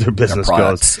business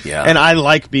goes. Yeah. And I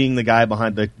like being the guy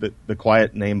behind the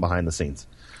quiet name behind the scenes.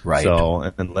 Right.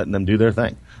 So and letting them do their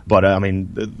thing. But I mean,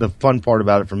 the fun part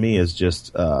about it for me is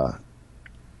just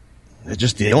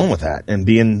dealing with that and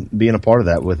being a part of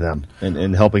that with them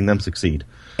and helping them succeed.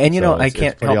 And So I it's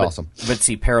can't pretty help awesome. but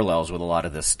see parallels with a lot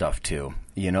of this stuff too.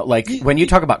 Like when you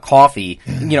talk about coffee,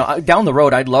 down the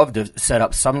road, I'd love to set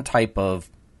up some type of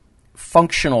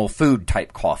functional food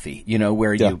type coffee,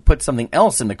 where you put something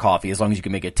else in the coffee as long as you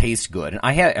can make it taste good. And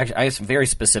I have some very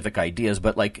specific ideas,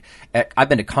 but like I've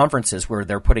been to conferences where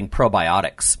they're putting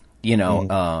probiotics,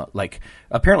 like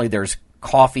apparently there's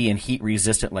coffee and heat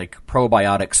resistant like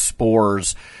probiotic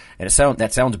spores, and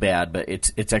that sounds bad, but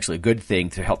it's actually a good thing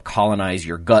to help colonize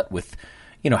your gut with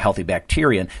healthy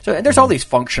bacteria. And so there's all these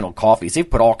functional coffees. They've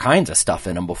put all kinds of stuff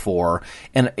in them before.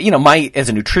 And, as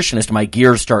a nutritionist, my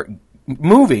gears start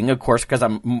moving, of course, because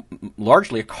I'm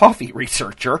largely a coffee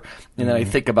researcher. And then I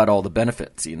think about all the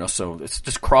benefits, so it's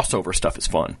just crossover stuff is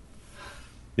fun.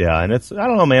 Yeah, and I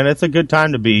don't know, man, it's a good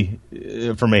time to be,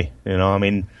 for me,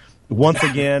 once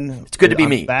again, it's good to be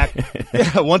me. Back,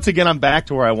 once again, I'm back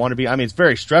to where I want to be. It's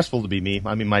very stressful to be me.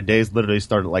 My days literally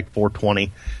start at like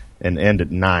 4:20 and end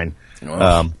at 9.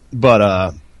 But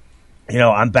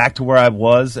I'm back to where I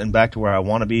was and back to where I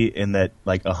want to be. In that,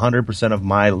 like 100% of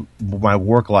my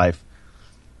work life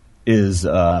is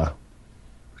tied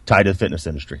to the fitness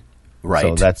industry.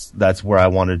 Right. So that's where I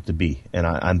wanted to be, and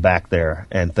I'm back there,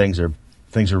 and things are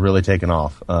really taking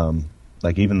off.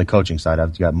 Like even the coaching side,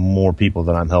 I've got more people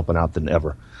that I'm helping out than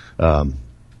ever, and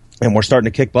we're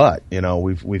starting to kick butt.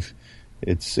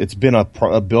 It's been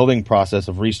a building process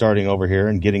of restarting over here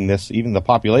and getting even the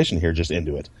population here just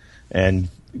into it, and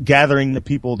gathering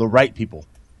the right people.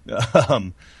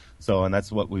 So, and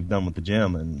that's what we've done with the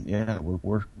gym, and yeah,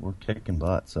 we're kicking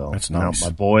butt. So that's nice.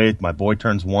 My boy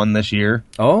turns 1 this year.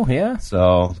 Oh yeah.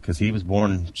 So because he was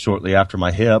born shortly after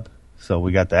my hip, so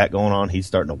we got that going on. He's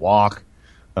starting to walk.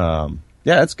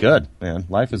 Yeah, it's good, man.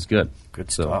 Life is good. Good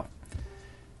stuff.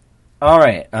 All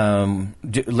right.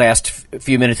 Last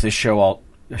few minutes of the show, I'll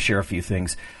share a few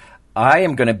things. I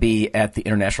am going to be at the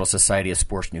International Society of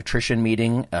Sports Nutrition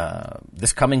meeting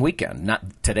this coming weekend.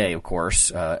 Not today, of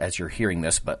course, as you're hearing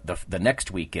this, but the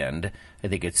next weekend. I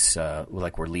think it's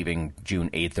like we're leaving June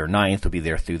 8th or 9th. We'll be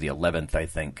there through the 11th, I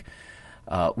think.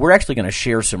 We're actually going to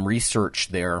share some research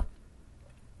there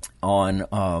on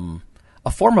a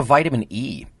form of vitamin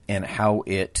E and how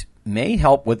it may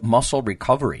help with muscle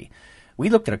recovery. We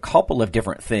looked at a couple of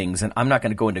different things, and I'm not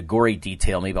going to go into gory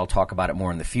detail. Maybe I'll talk about it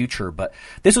more in the future. But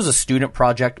this was a student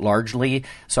project largely,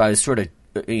 so I was sort of,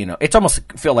 it's almost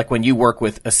feel like when you work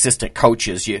with assistant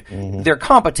coaches, they're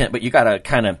competent, but you got to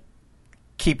kind of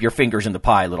keep your fingers in the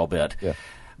pie a little bit. Yeah.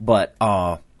 But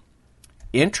I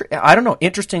don't know,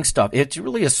 interesting stuff. It's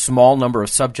really a small number of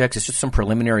subjects. It's just some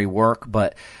preliminary work,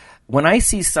 but when I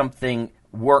see something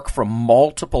work from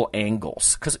multiple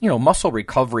angles, because muscle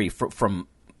recovery from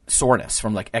soreness,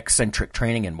 from like eccentric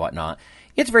training and whatnot,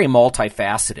 it's very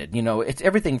multifaceted. It's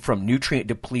everything from nutrient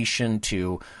depletion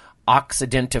to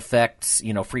oxidant effects,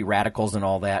 free radicals and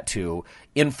all that, to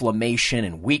inflammation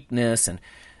and weakness, and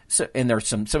there's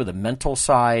some of the mental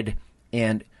side.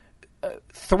 And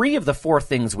 3 of the 4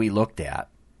 things we looked at,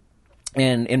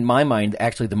 and in my mind,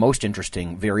 actually the most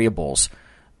interesting variables,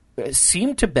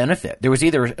 seemed to benefit. There was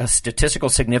either a statistical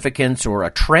significance or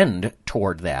a trend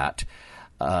toward that,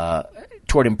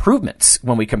 toward improvements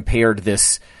when we compared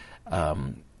this.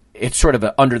 It's sort of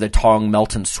an under-the-tongue,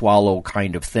 melt and swallow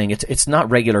kind of thing. It's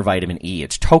not regular vitamin E.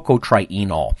 It's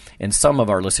tocotrienol, and some of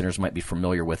our listeners might be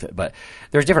familiar with it, but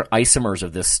there's different isomers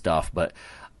of this stuff. But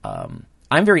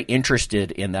I'm very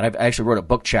interested in that. I actually wrote a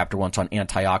book chapter once on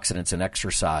antioxidants and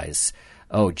exercise.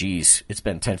 Oh, geez, it's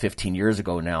been 10, 15 years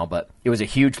ago now, but it was a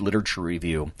huge literature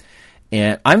review.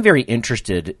 And I'm very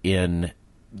interested in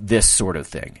this sort of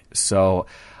thing. So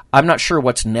I'm not sure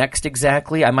what's next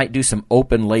exactly. I might do some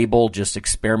open label, just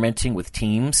experimenting with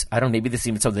teams. I don't know, maybe this is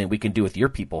even something we can do with your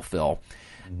people, Phil,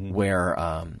 where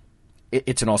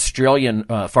it's an Australian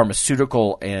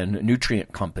pharmaceutical and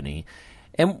nutrient company.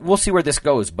 And we'll see where this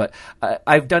goes. But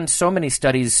I've done so many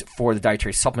studies for the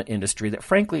dietary supplement industry that,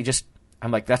 frankly, I'm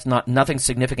like, nothing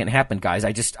significant happened, guys.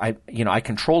 I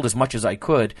controlled as much as I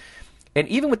could. And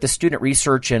even with the student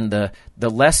research and the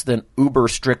less than uber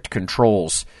strict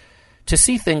controls, to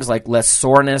see things like less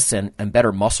soreness and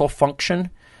better muscle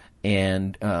function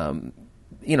and,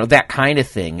 that kind of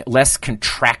thing, less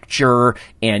contracture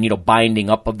and,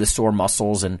 binding up of the sore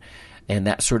muscles and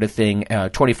that sort of thing,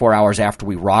 24 hours after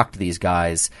we rocked these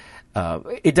guys,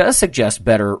 it does suggest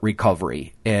better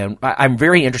recovery. And I'm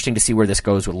very interested to see where this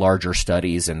goes with larger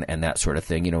studies and that sort of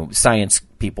thing. Science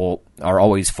people are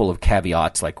always full of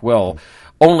caveats like, well,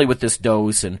 only with this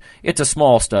dose, and it's a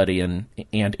small study,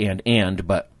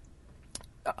 but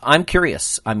I'm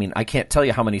curious. I can't tell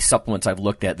you how many supplements I've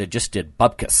looked at that just did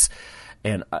bupkis.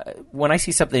 And when I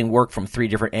see something work from 3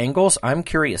 different angles, I'm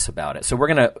curious about it. So we're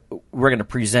gonna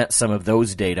present some of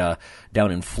those data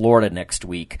down in Florida next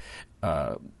week.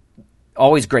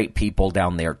 Always great people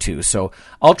down there too. So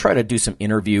I'll try to do some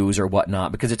interviews or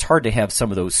whatnot, because it's hard to have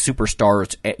some of those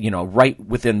superstars, right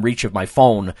within reach of my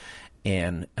phone.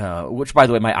 And which, by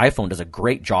the way, my iPhone does a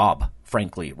great job,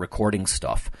 frankly, recording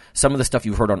stuff. Some of the stuff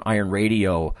you've heard on Iron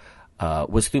Radio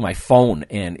was through my phone,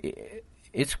 and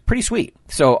it's pretty sweet.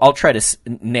 So I'll try to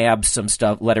nab some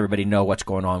stuff, let everybody know what's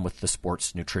going on with the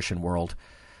sports nutrition world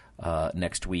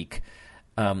next week.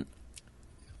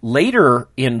 Later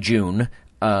in June,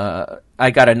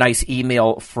 I got a nice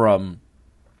email from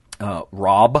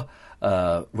Rob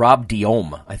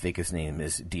Diome, I think his name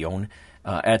is Dione,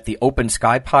 at the Open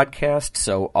Sky podcast.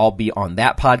 So I'll be on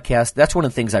that podcast. That's one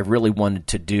of the things I really wanted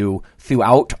to do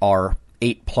throughout our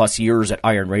 8+ years at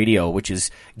Iron Radio, which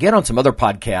is get on some other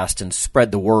podcasts and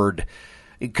spread the word.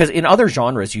 Because in other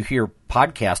genres, you hear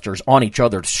podcasters on each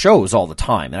other's shows all the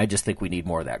time, and I just think we need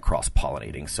more of that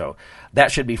cross-pollinating. So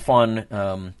that should be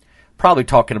fun. Probably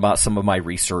talking about some of my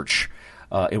research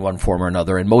in one form or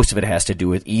another, and most of it has to do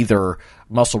with either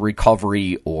muscle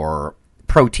recovery or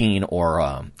protein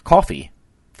or coffee,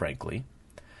 frankly.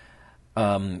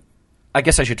 I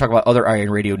guess I should talk about other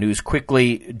Iron Radio news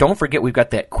quickly. Don't forget we've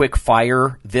got that quick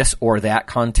fire this or that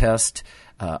contest.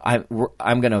 I'm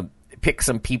going to pick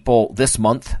some people this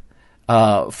month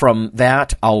from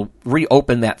that. I'll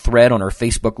reopen that thread on our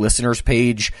Facebook listeners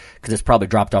page because it's probably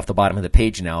dropped off the bottom of the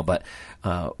page now. But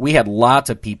we had lots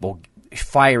of people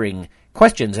firing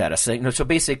questions at us. So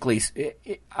basically,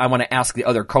 I want to ask the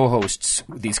other co-hosts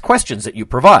these questions that you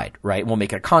provide, right? And we'll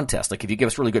make it a contest. Like if you give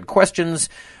us really good questions,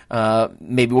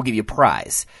 maybe we'll give you a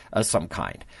prize of some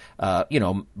kind.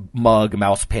 Mug,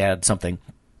 mouse pad, something.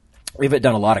 We haven't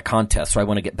done a lot of contests, so I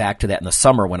want to get back to that in the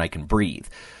summer when I can breathe.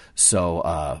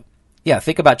 So,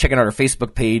 think about checking out our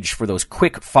Facebook page for those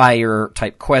quick fire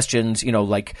type questions,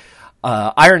 like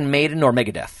Iron Maiden or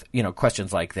Megadeth,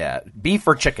 questions like that. Beef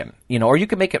or chicken, or you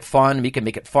can make it fun, you can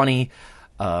make it funny,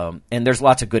 and there's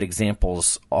lots of good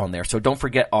examples on there. So don't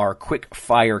forget our quick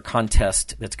fire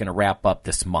contest that's going to wrap up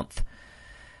this month.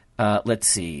 Let's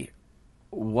see.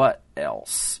 What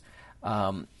else?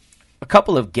 A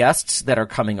couple of guests that are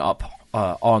coming up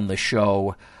on the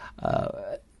show.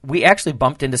 We actually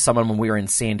bumped into someone when we were in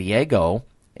San Diego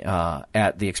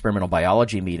at the experimental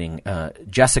biology meeting,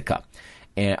 Jessica.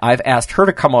 And I've asked her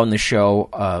to come on the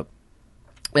show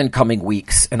in coming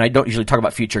weeks. And I don't usually talk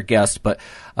about future guests, but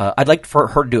I'd like for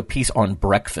her to do a piece on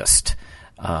breakfast.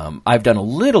 I've done a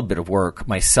little bit of work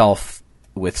myself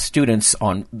with students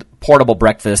on portable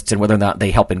breakfasts and whether or not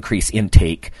they help increase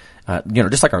intake.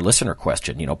 Just like our listener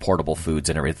question, portable foods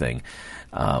and everything.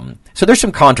 So there's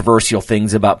some controversial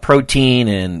things about protein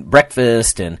and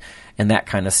breakfast and that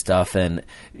kind of stuff, and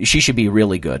she should be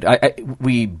really good.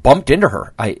 We bumped into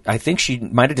her. I think she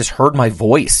might have just heard my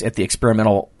voice at the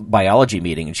experimental biology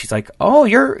meeting, and she's like, "Oh,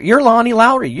 you're Lonnie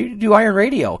Lowry. You do Iron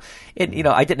Radio." And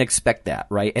I didn't expect that,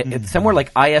 right? At somewhere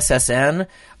like ISSN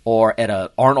or at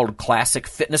a Arnold Classic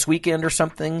Fitness Weekend or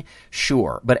something,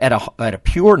 sure. But at a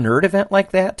pure nerd event like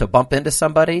that, to bump into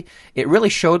somebody, it really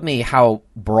showed me how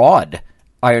broad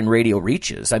Iron Radio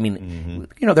reaches. I mean,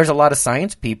 there's a lot of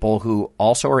science people who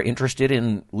also are interested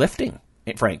in lifting,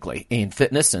 frankly, in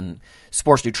fitness and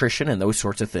sports nutrition and those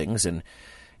sorts of things. And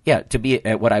yeah, to be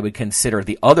at what I would consider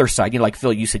the other side, like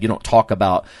Phil, you said you don't talk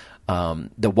about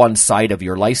the one side of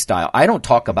your lifestyle. I don't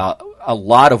talk about a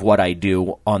lot of what I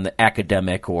do on the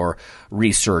academic or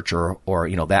research or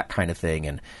that kind of thing.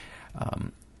 And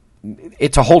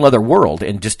it's a whole other world.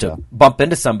 And just to bump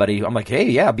into somebody, I'm like,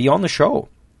 hey, yeah, be on the show.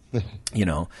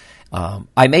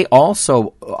 I may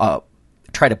also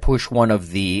try to push one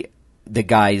of the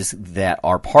guys that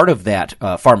are part of that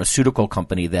pharmaceutical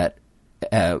company that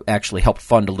actually helped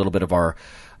fund a little bit of our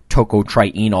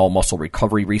tocotrienol muscle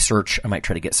recovery research. I might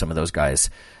try to get some of those guys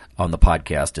on the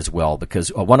podcast as well, because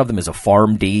one of them is a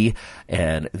PharmD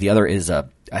and the other is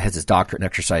has his doctorate in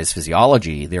exercise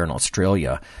physiology there in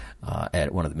Australia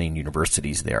at one of the main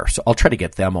universities there. So I'll try to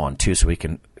get them on too, so we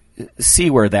can see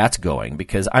where that's going,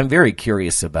 because I'm very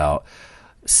curious about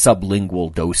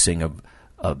sublingual dosing of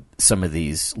some of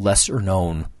these lesser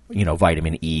known,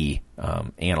 vitamin E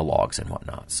analogs and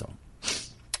whatnot. So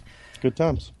good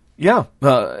times. Yeah.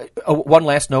 One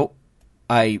last note.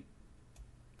 I've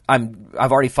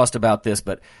already fussed about this,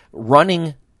 but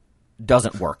running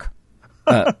doesn't work.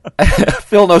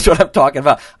 Phil knows what I'm talking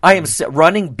about.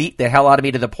 Running beat the hell out of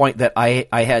me to the point that I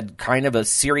had kind of a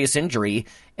serious injury,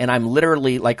 and I'm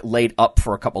literally laid up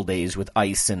for a couple days with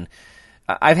ice, and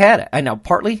I've had it. I know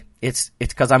partly it's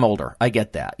because I'm older. I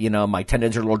get that. My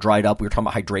tendons are a little dried up. We were talking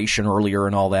about hydration earlier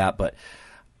and all that, but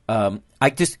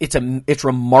it's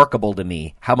remarkable to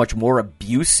me how much more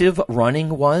abusive running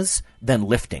was than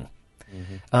lifting.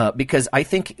 Because I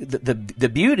think the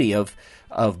beauty of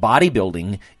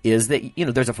bodybuilding is that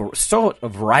there's a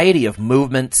variety of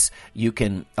movements. You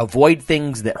can avoid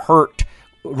things that hurt.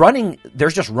 Running,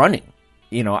 there's just running.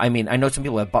 I know some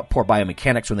people have poor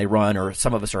biomechanics when they run, or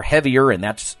some of us are heavier, and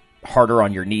that's harder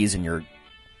on your knees and your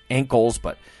ankles.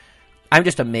 But I'm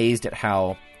just amazed at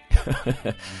how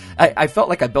I felt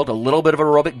like I built a little bit of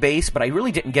aerobic base, but I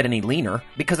really didn't get any leaner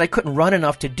because I couldn't run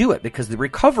enough to do it because the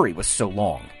recovery was so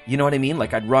long. You know what I mean?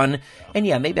 Like I'd run, and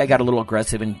yeah, maybe I got a little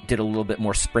aggressive and did a little bit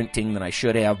more sprinting than I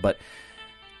should have, but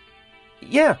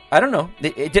yeah, I don't know.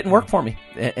 It didn't work for me.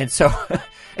 And so,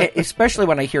 especially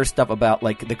when I hear stuff about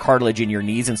like the cartilage in your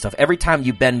knees and stuff, every time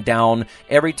you bend down,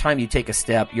 every time you take a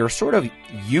step, you're sort of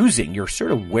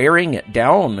wearing it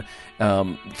down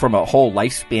from a whole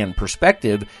lifespan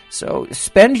perspective. So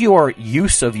spend your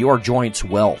use of your joints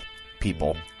well,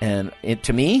 people. And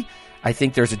to me, I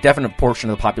think there's a definite portion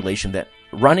of the population that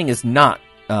running is not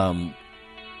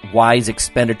wise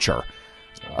expenditure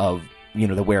of,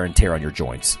 the wear and tear on your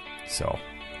joints. So,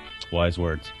 wise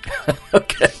words.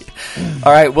 Okay.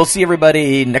 All right. We'll see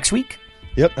everybody next week.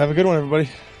 Yep. Have a good one, everybody.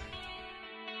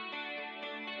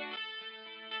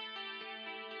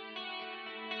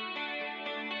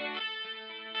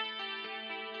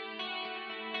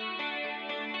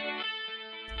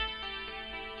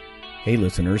 Hey,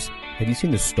 listeners. Have you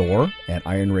seen the store at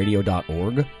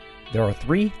ironradio.org? There are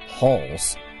 3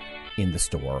 halls in the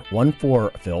store, one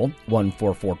for Phil, one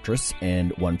for Fortress,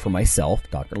 and one for myself,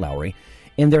 Dr. Lowry,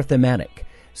 and they're thematic.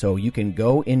 So you can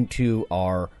go into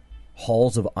our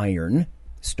Halls of Iron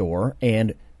store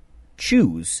and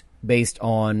choose based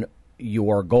on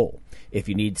your goal. If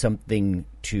you need something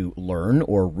to learn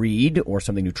or read or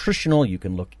something nutritional, you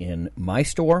can look in my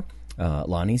store,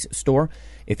 Lonnie's store.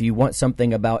 If you want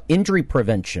something about injury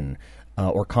prevention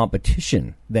or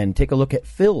competition, then take a look at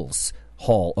Phil's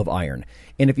Hall of Iron.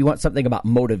 And if you want something about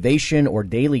motivation or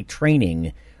daily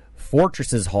training,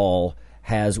 Fortress's Hall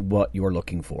has what you're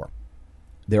looking for.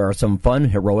 There are some fun,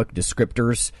 heroic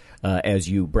descriptors as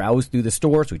you browse through the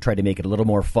stores. We try to make it a little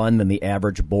more fun than the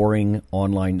average boring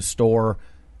online store.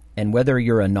 And whether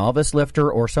you're a novice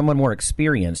lifter or someone more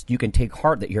experienced, you can take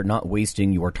heart that you're not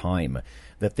wasting your time.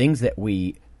 The things that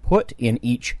we put in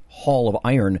each Hall of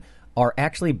Iron are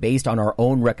actually based on our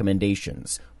own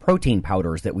recommendations. Protein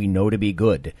powders that we know to be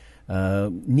good,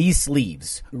 knee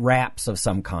sleeves, wraps of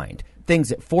some kind, things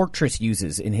that Fortress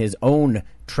uses in his own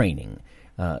training.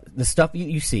 The stuff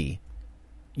you see,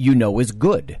 is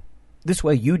good. This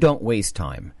way you don't waste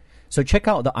time. So check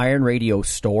out the Iron Radio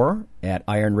store at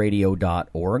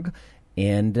ironradio.org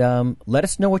and let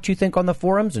us know what you think on the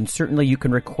forums, and certainly you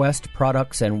can request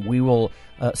products and we will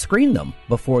screen them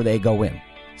before they go in.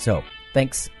 So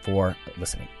thanks for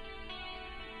listening.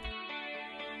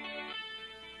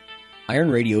 Iron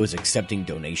Radio is accepting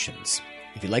donations.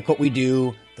 If you like what we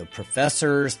do, the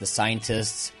professors, the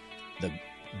scientists, the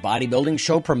bodybuilding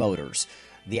show promoters,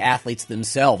 the athletes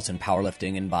themselves in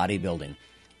powerlifting and bodybuilding,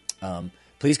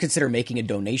 please consider making a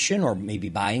donation or maybe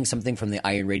buying something from the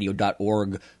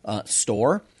ironradio.org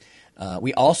store.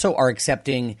 We also are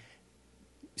accepting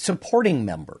supporting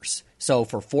members. So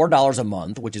for $4 a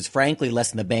month, which is frankly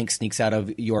less than the bank sneaks out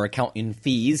of your account in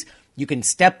fees, you can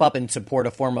step up and support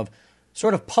a form of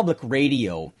sort of public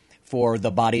radio for the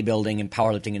bodybuilding and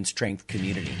powerlifting and strength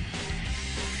community.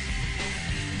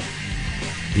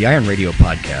 The Iron Radio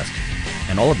podcast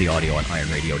and all of the audio on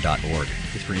ironradio.org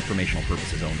is for informational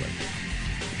purposes only.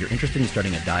 If you're interested in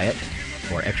starting a diet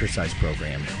or exercise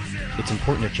program, it's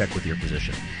important to check with your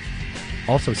physician.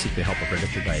 Also seek the help of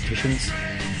registered dietitians,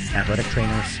 athletic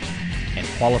trainers, and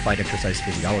qualified exercise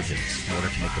physiologists in order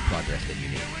to make the progress that you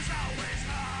need.